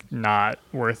just like not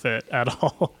worth it at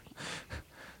all.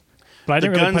 But I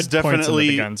didn't really put points into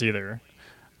the guns either.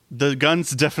 The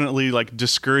guns definitely like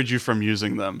discourage you from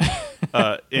using them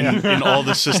in all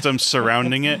the systems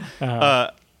surrounding it.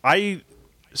 I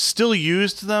still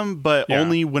used them, but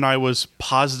only when I was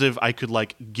positive I could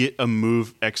like get a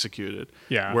move executed.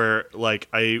 Yeah, where like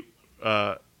I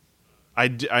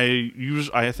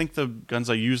think the guns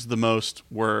I used the most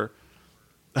were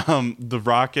the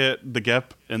rocket, the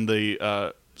Gep, and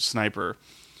the sniper.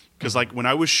 Because like when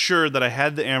I was sure that I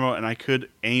had the ammo and I could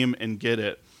aim and get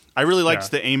it, I really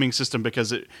liked the aiming system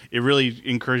because it really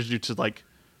encouraged you to like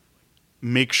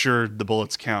make sure the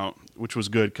bullets count, which was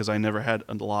good because I never had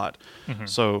a lot.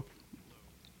 So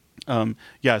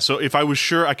so if I was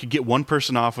sure I could get one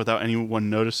person off without anyone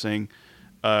noticing,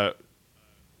 and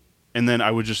then I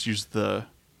would just use I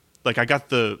got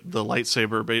the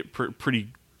lightsaber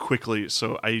pretty quickly,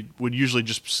 so I would usually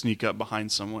just sneak up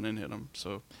behind someone and hit them.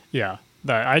 So yeah,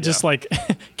 I just like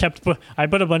I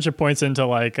put a bunch of points into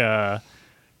like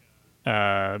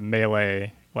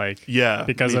melee Like, Yeah,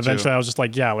 because me eventually too. I was just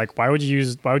like, yeah, like why would you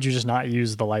just not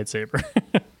use the lightsaber?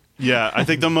 Yeah, I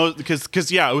think the most because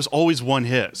it was always one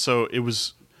hit, so it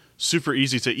was super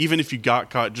easy to, even if you got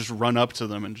caught, just run up to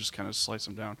them and just kind of slice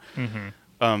them down.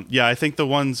 Yeah, I think the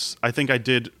ones I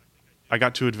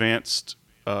got to advanced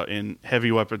in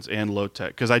heavy weapons and low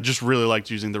tech because I just really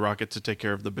liked using the rocket to take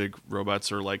care of the big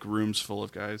robots or like rooms full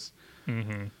of guys.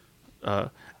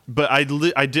 But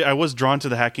I was drawn to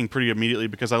the hacking pretty immediately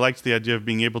because I liked the idea of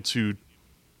being able to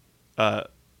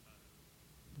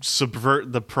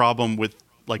subvert the problem with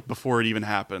like before it even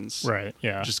happens. Right.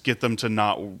 Yeah. Just get them to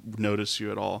not notice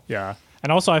you at all. Yeah.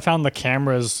 And also, I found the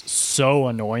cameras so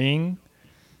annoying.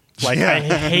 Like, Yeah. I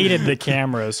hated the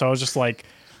cameras. So I was just like,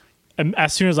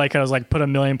 as soon as I could, I was like, put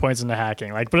 1,000,000 points into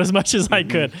hacking. Like, put as much as I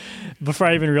could before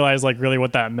I even realized, like, really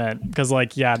what that meant. Because,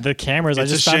 like, yeah, the cameras, I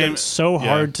It's a just found shame- it so yeah.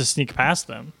 hard to sneak past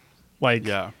them. Like,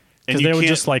 Yeah. And because you they would can't-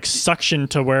 just, like, suction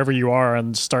to wherever you are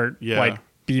and start, Yeah. like,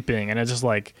 beeping. And it's just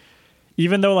like,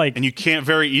 even though, like, And you can't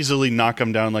very easily knock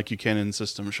them down like you can in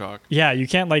System Shock. yeah, you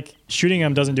can't, like, shooting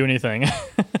them doesn't do anything.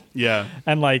 Yeah,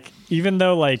 And, like, even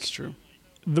though, like, it's true.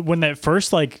 when that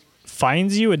first like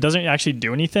finds you, it doesn't actually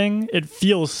do anything. It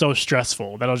feels so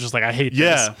stressful that I was just like, I hate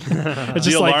Yeah, this. It's the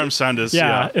just like, alarm sound is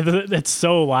it's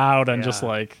so loud and just Yeah.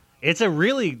 like, It's a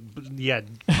really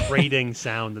grating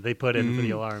sound that they put in for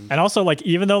the alarms. and also like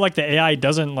even though like the AI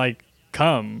doesn't like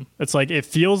come, it's like it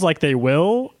feels like they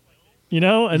will,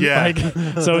 and Yeah. like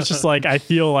so it's just like I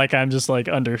feel like I'm just like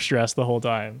under stress the whole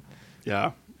time.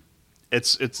 yeah.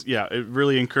 It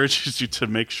really encourages you to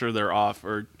make sure they're off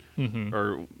or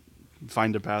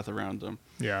find a path around them.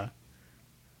 Yeah,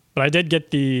 but I did get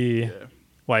the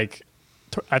like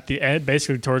at the end,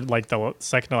 basically toward like the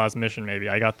second to last mission, maybe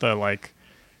I got the like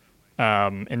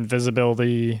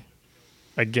invisibility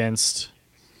against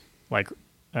like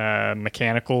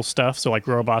mechanical stuff, so like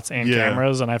robots and Yeah.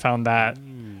 cameras, and I found that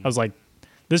I was like,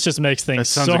 this just makes That things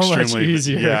sounds so much extremely-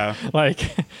 easier. yeah. Like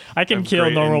I can A kill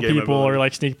great normal in-game people ability. or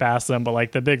like sneak past them, but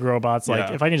like the big robots, like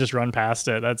Yeah. if I can just run past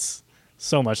it, that's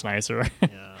so much nicer.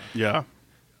 Yeah.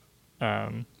 Yeah,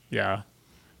 Yeah.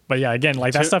 But yeah, again,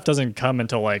 like that To- stuff doesn't come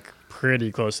until like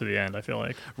pretty close to the end, I feel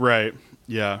like. right.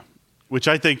 Yeah, which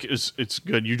I think it's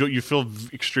good. You feel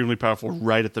extremely powerful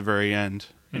right at the very end,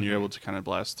 and you're able to kind of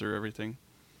blast through everything.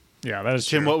 Yeah, that is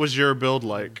Tim, true. what was your build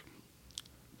like?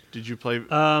 Did you play?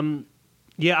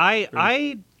 Yeah,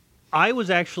 I was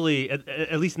actually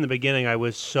at least in the beginning I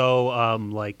was so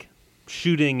like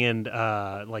shooting and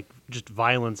like just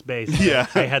violence based. Yeah.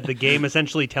 I had the game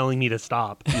essentially telling me to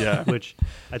stop. Yeah. Which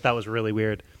I thought was really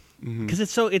weird because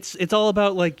it's all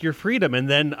about like your freedom, and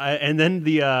then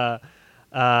the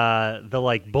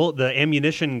the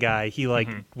ammunition guy, he like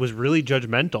was really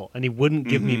judgmental and he wouldn't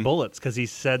give me bullets because he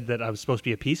said that I was supposed to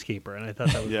be a peacekeeper, and I thought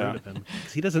that was Yeah. rude of him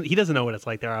because he doesn't know what it's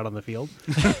like there out on the field,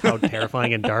 how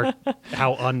terrifying and dark,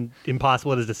 how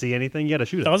impossible it is to see anything. You got to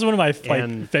shoot it. That was one of my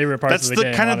And favorite parts That's of the the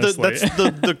game. kind of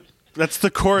honestly. that's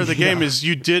the core of the game is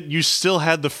you still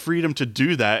had the freedom to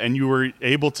do that and you were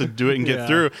able to do it and get Yeah.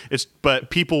 through. But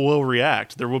people will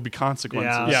react. There will be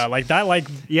consequences. yeah, like that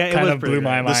Yeah, it kind was of pretty blew my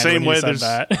great. mind. The same when you way said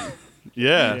there's- that.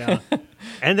 Yeah. Yeah.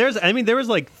 And there was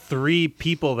like 3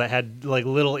 people that had like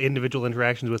little individual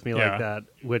interactions with me Yeah. like that,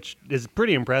 which is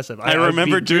pretty impressive. I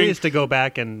remember I'd be curious doing- to go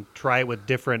back and try it with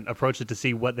different approaches to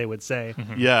see what they would say.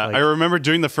 Yeah, Like- I remember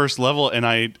doing the first level, and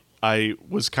I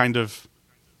was kind of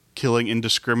killing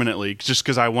indiscriminately just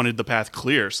because I wanted the path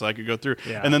clear so I could go through.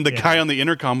 Yeah, And then the yeah. guy on the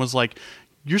intercom was like,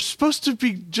 "You're supposed to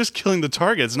be just killing the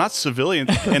targets, not civilians."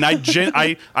 And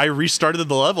I restarted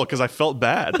the level because I felt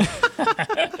bad.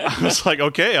 I was like,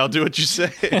 "Okay, I'll do what you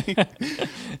say."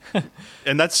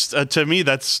 And that's to me,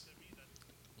 that's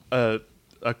a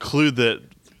clue that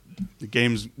the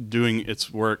game's doing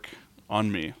its work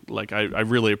on me. Like I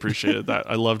really appreciated that.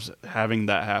 I loved having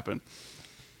that happen.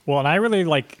 Well, and I really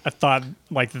I thought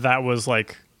like that was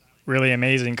like really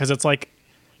amazing because it's like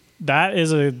that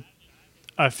is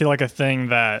I feel like a thing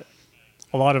that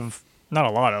not a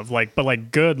lot of but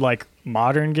like good like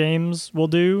modern games will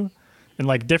do in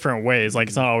like different ways. Like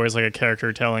it's not always like a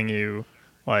character telling you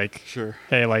like, Sure.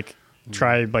 hey, like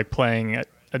try like playing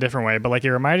a different way. But like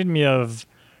it reminded me of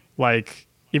like,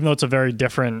 even though it's a very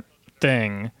different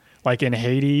thing, like in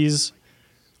Hades,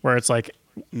 where it's like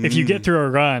if you get through a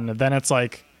run, then it's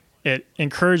like it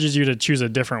encourages you to choose a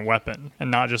different weapon and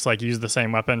not just like use the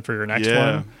same weapon for your next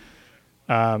Yeah.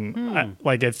 one.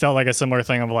 Like it felt like a similar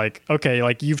thing of like, okay,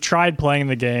 like you've tried playing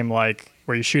the game like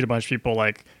where you shoot a bunch of people,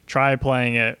 like try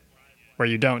playing it where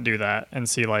you don't do that and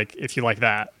see like if you like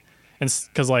that. And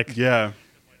because like Yeah.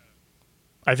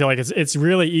 I feel like it's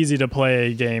really easy to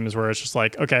play games where it's just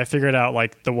like, okay, I figured out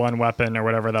like the one weapon or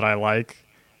whatever that I like,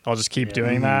 I'll just keep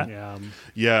doing that.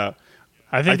 Yeah.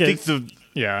 I think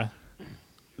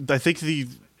the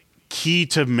key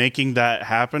to making that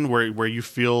happen, where you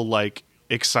feel like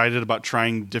excited about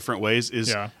trying different ways,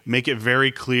 is make it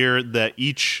very clear that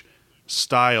each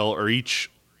style or each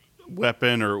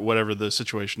weapon or whatever the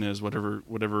situation is,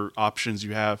 whatever options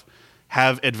you have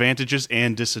advantages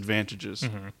and disadvantages.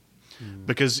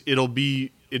 Because it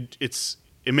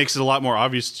makes it a lot more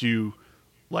obvious to you,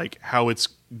 like, how it's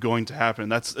going to happen.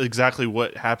 That's exactly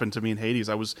what happened to me in Hades.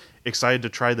 I was excited to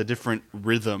try the different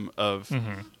rhythm of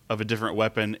a different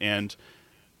weapon, and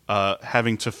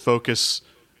having to focus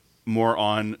more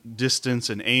on distance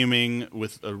and aiming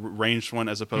with a ranged one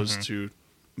as opposed to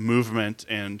movement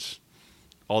and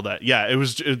all that. Yeah, it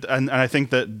was, and I think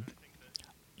that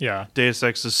Deus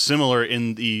Ex is similar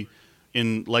in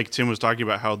like Tim was talking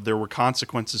about, how there were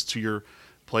consequences to your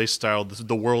play style.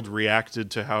 The world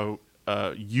reacted to how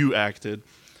you acted.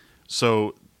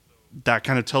 So that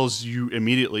kind of tells you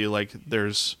immediately, like,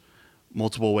 there's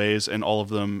multiple ways, and all of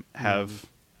them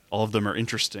are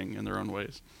interesting in their own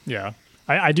ways. Yeah.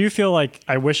 I do feel like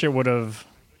I wish it would have,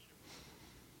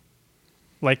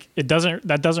 like,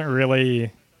 that doesn't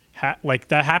really like,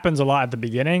 that happens a lot at the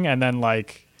beginning, and then,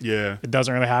 like, it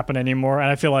doesn't really happen anymore. And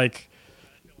I feel like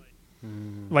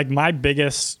my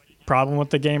biggest problem with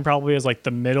the game probably is, like,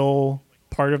 the middle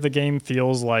part of the game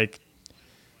feels like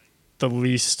the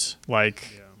least I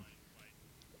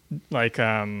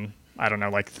don't know,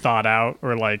 like, thought out,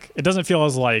 or, like, it doesn't feel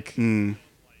as, like,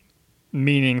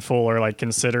 meaningful or, like,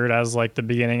 considered as, like, the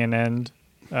beginning and end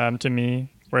to me,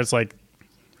 where it's like,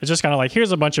 it's just kind of like,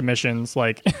 here's a bunch of missions,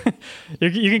 like,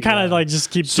 you can kind of like just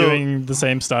keep doing the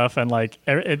same stuff, and, like,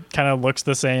 it kind of looks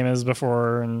the same as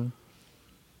before, and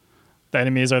the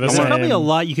enemies are the same. There's probably a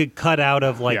lot you could cut out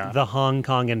of, like, the Hong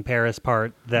Kong and Paris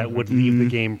part that would leave the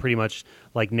game pretty much,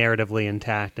 like, narratively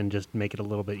intact, and just make it a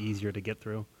little bit easier to get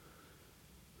through.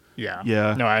 Yeah.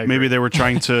 No, I agree. Maybe they were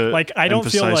trying to like, I don't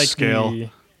feel like scale.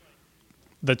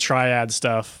 The triad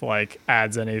stuff, like,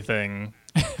 adds anything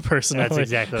personally. That's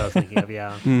exactly what I was thinking of.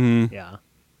 Yeah.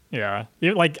 Yeah.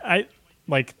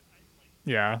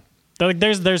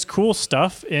 There's cool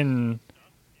stuff in,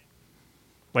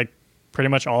 like, pretty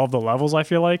much all of the levels, I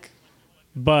feel like,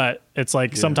 but it's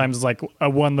like sometimes it's like a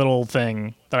one little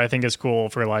thing that I think is cool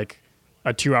for, like,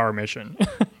 a 2-hour mission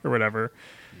or whatever.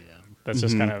 That's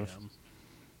just kind of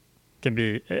can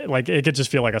be, like, it could just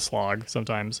feel like a slog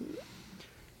sometimes.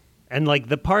 And, like,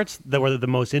 the parts that were the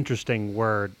most interesting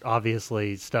were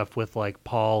obviously stuff with, like,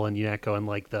 Paul and Yuneko, and,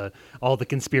 like, all the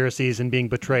conspiracies and being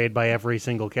betrayed by every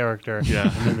single character. Yeah.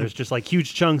 And then there's just, like,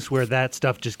 huge chunks where that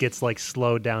stuff just gets, like,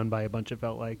 slowed down by a bunch, it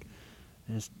felt like.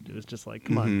 And it was just like,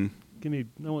 come on, give me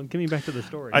back to the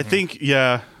story. I think,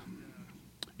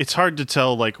 it's hard to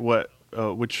tell, like,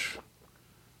 which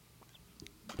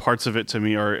parts of it to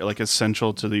me are, like,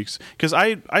 essential to the, because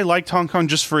I liked Hong Kong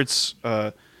just for its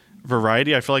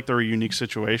variety. I feel like there were unique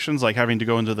situations, like having to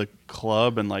go into the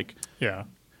club and, like,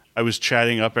 I was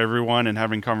chatting up everyone and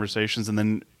having conversations, and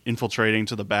then infiltrating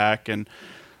to the back, and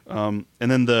then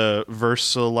the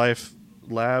VersaLife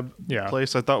lab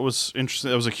place I thought was interesting.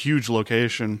 That was a huge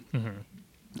location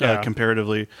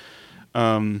comparatively.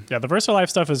 The VersaLife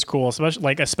stuff is cool,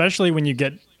 especially when you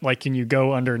get, like, when you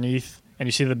go underneath and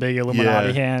you see the big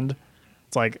Illuminati hand.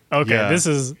 It's like, okay,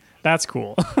 that's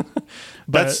cool.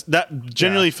 But that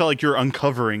generally felt like you're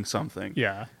uncovering something.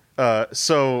 But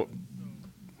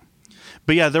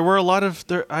yeah, there were a lot of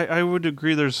I would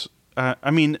agree. There's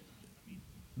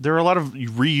there are a lot of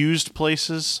reused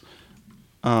places.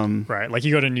 Right, like,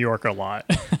 you go to New York a lot.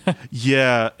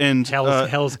 And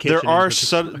Hell's Kitchen. There are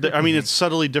it's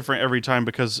subtly different every time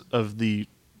because of the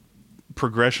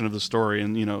progression of the story,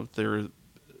 and,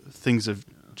 things have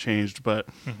changed, but.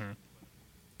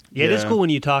 Yeah, it is cool when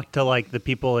you talk to, like, the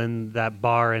people in that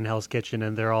bar in Hell's Kitchen,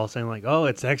 and they're all saying, like, "Oh,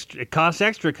 it's extra. It costs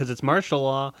extra because it's martial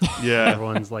law." Yeah,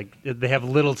 everyone's like, they have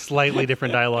little, slightly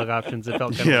different dialogue options. It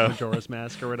felt kind of like Majora's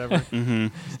Mask or whatever.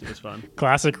 It was fun.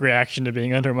 Classic reaction to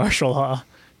being under martial law.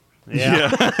 Yeah.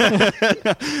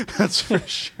 That's for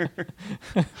sure.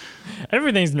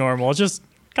 Everything's normal. It just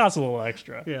costs a little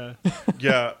extra.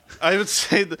 Yeah. I would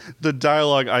say the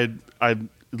dialogue I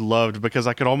loved, because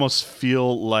I could almost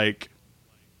feel like,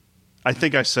 I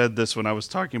think I said this when I was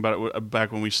talking about it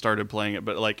back when we started playing it,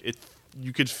 but, like,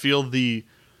 you could feel the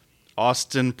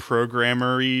Austin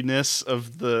programmeriness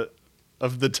of the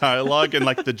dialogue and,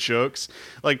 like, the jokes.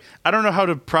 Like, I don't know how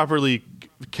to properly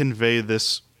convey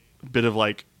this bit of,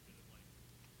 like,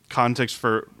 context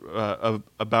for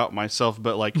about myself,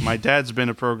 but, like, my dad's been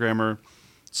a programmer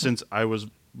since I was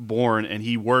born, and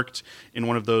he worked in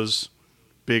one of those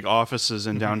big offices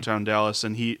in downtown Dallas,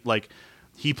 and he, like,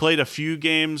 he played a few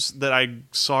games that I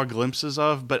saw glimpses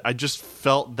of, but I just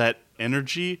felt that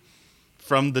energy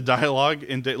from the dialogue,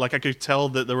 and like I could tell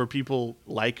that there were people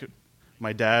like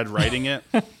my dad writing it,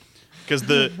 because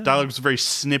the dialogue was very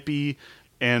snippy,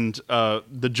 and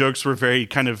the jokes were very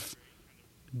kind of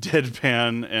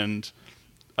deadpan and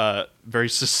very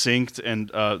succinct, and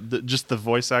just the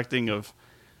voice acting of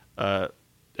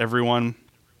everyone.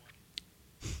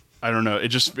 I don't know. It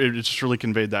just really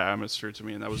conveyed that atmosphere to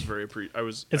me, and that was very.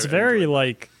 It's very.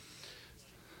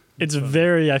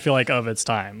 I feel like of its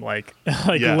time, like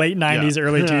late '90s,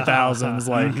 early 2000s,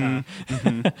 like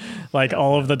like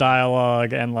all of the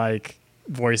dialogue and like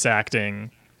voice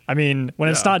acting. I mean, when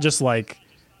it's not just like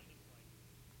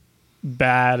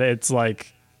bad, it's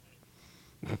like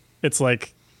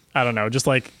I don't know, just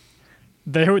like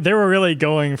they were really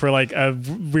going for like a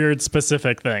weird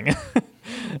specific thing.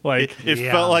 Like it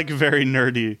felt like very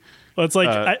nerdy. Well, it's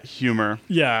like humor.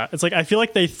 Yeah, it's like I feel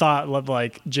like they thought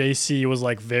like JC was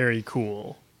like very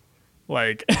cool,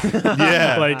 like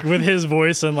like with his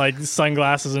voice and like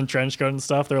sunglasses and trench coat and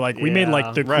stuff. They're like, we made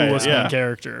like the coolest main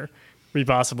character we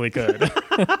possibly could.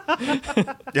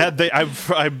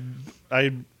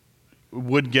 I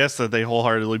would guess that they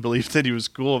wholeheartedly believed that he was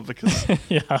cool because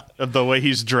of the way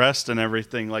he's dressed and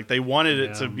everything. Like they wanted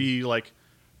it to be like,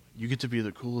 you get to be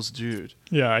the coolest dude.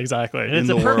 Yeah, exactly. And it's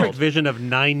a perfect vision of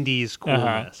 90s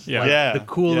coolness. The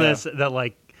coolness that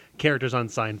like characters on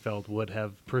Seinfeld would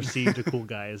have perceived a cool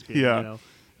guy as being, you know.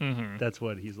 That's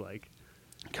what he's like.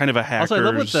 Kind of a hacker. Also, I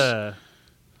love what the...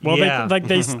 Well,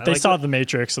 they saw The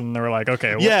Matrix and they were like,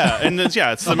 okay. Well. And it's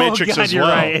The Matrix as you're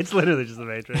well. Right. It's literally just The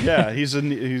Matrix. Yeah, he's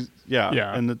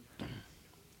and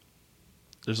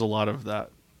there's a lot of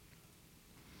that.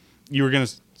 You were going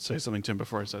to say something, Tim,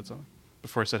 before I said something.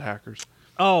 Before I said hackers.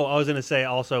 Oh, I was going to say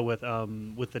also with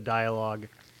the dialogue,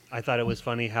 I thought it was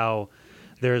funny how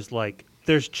there's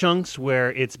chunks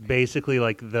where it's basically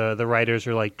like the writers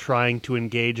are like trying to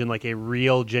engage in like a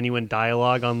real genuine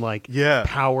dialogue on like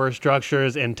power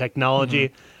structures and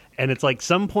technology. And it's like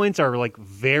some points are like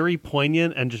very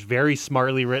poignant and just very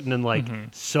smartly written and like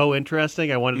so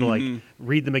interesting. I wanted to like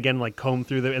read them again, like comb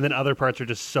through them. And then other parts are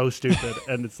just so stupid.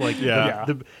 And it's like,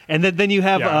 and then you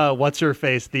have what's her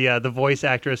face, the voice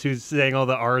actress who's saying all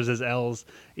the R's as L's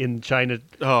in China.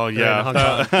 Oh yeah, Hong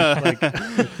Kong. Like,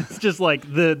 it's just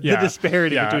like the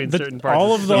disparity between certain parts.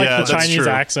 All of the the Chinese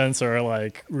accents are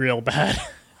like real bad.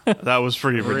 That was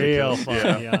pretty ridiculous.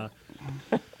 Real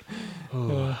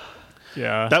funny.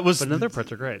 Yeah, but other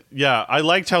parts are great. Yeah, I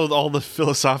liked how all the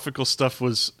philosophical stuff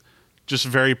was just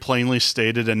very plainly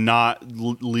stated and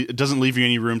it doesn't leave you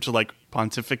any room to like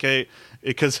pontificate,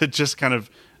 because it just kind of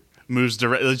moves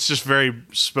direct. It's just very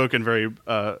spoken very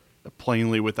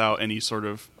plainly without any sort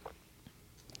of.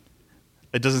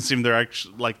 It doesn't seem they're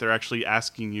actually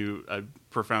asking you a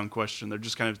profound question. They're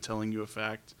just kind of telling you a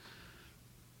fact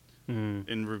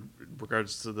in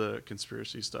regards to the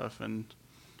conspiracy stuff and.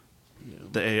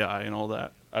 The AI and all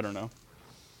that. I don't know.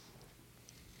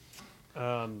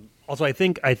 Also, I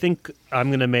think I'm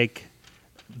going to make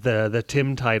the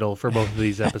Tim title for both of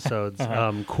these episodes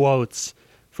quotes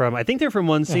from. I think they're from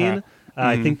one scene.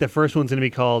 I think the first one's going to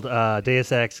be called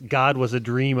Deus Ex: God was a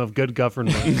dream of good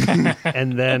government,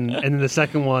 and then the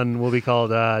second one will be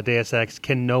called Deus Ex: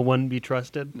 Can no one be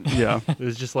trusted? Yeah, it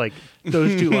was just like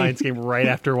those two lines came right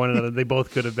after one another. They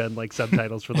both could have been like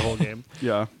subtitles for the whole game.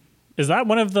 Yeah. Is that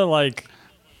one of the like?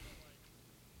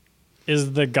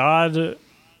 Is the God?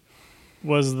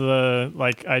 Was the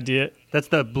like idea? That's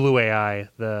the blue AI.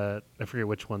 I forget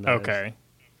which one that is. Okay.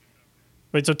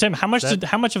 Wait, so Tim, how much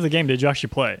of the game did you actually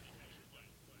play?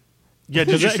 Yeah,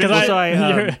 because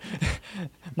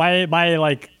my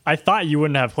like I thought you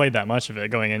wouldn't have played that much of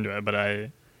it going into it, but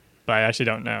I actually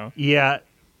don't know. Yeah.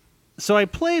 So I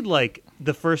played like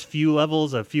the first few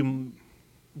levels a few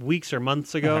weeks or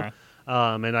months ago.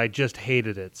 And I just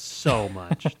hated it so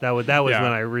much. That was when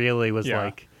I really was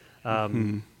like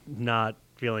not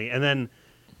feeling it.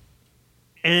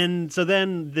 And so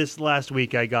then this last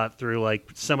week I got through like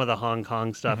some of the Hong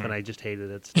Kong stuff and I just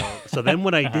hated it still. So then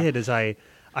what I did is I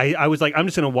was like, I'm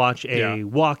just going to watch a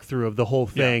walkthrough of the whole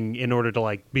thing in order to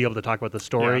like be able to talk about the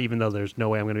story, even though there's no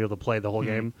way I'm going to be able to play the whole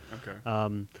game. Okay.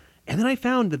 And then I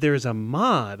found that there's a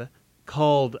mod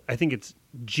called, I think it's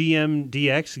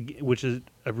GMDX, which is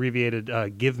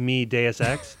abbreviated Give Me Deus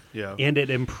Ex. And it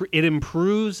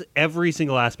improves every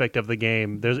single aspect of the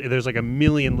game. There's like a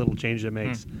million little changes it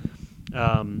makes.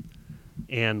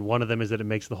 And one of them is that it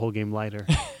makes the whole game lighter.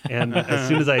 And as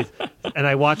soon as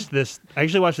I watched this, I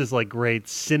actually watched this like great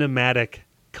cinematic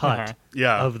cut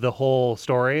of the whole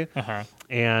story.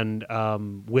 And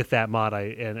with that mod,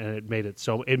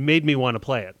 it made me want to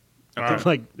play it. Wow.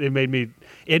 Like it made me.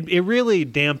 It really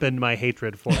dampened my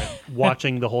hatred for it.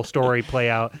 Watching the whole story play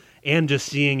out and just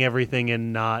seeing everything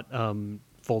in not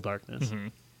full darkness. Mm-hmm.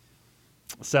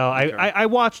 So I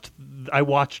watched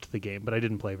the game, but I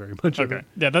didn't play very much of Okay. it.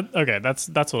 Yeah.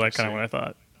 That's what I kind of what I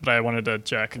thought, but I wanted to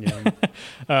check. Yeah.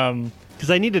 Because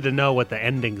I needed to know what the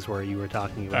endings were you were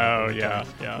talking about. Oh yeah.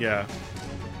 Yeah. Yeah.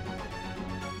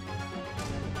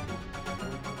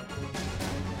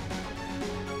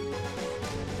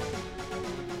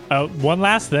 One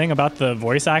last thing about the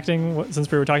voice acting, since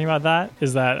we were talking about that,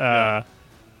 is that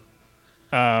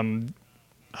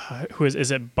who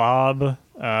is it? Bob?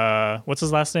 What's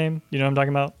his last name? You know what I'm talking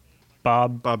about?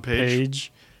 Bob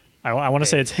Page. I want to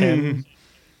say it's him.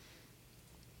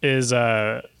 It's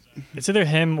either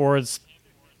him or it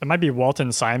might be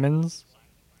Walton Simons.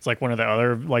 It's like one of the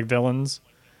other like villains.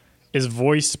 Is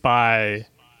voiced by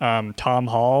Tom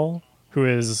Hall, who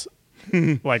is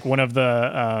like one of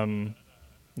the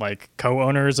like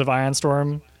co-owners of Ion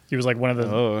Storm. He was like one of the.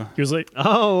 Oh. He was like.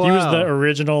 Oh, wow. He was the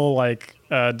original like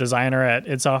designer at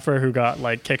id Software who got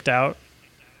like kicked out,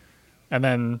 and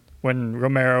then when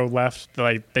Romero left,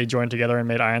 like they joined together and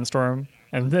made Ion Storm.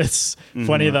 And it's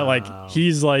funny that like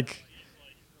he's like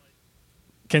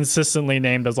consistently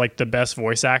named as like the best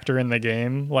voice actor in the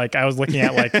game. Like I was looking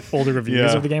at like older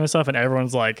reviews of the game and stuff, and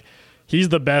everyone's like, he's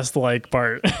the best like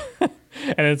part.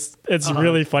 And it's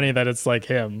really funny that it's like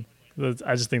him.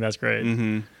 I just think that's great.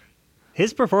 Mm-hmm.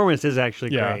 His performance is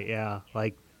actually Yeah. great. Yeah,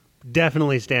 like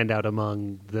definitely stand out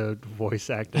among the voice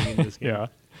acting in this game. Yeah.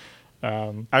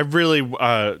 I really,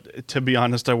 to be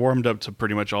honest, I warmed up to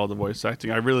pretty much all the voice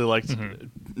acting. I really liked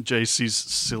JC's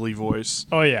silly voice.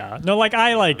 Oh yeah. No, like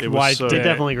I like It was liked so- it. It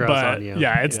definitely grows but, on you.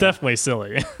 Yeah, it's Yeah. definitely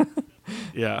silly.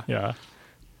 Yeah. Yeah.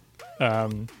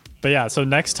 But yeah, so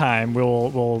next time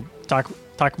we'll talk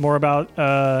more about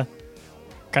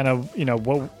kind of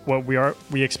what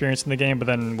we experienced in the game, but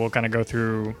then we'll kind of go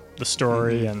through the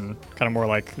story and kind of more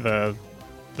like the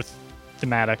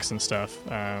thematics and stuff.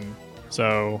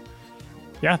 So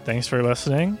yeah, thanks for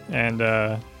listening, and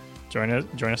join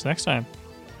us next time.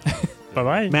 Bye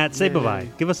bye. Matt, say bye-bye.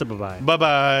 Give us a bye-bye. Bye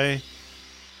bye.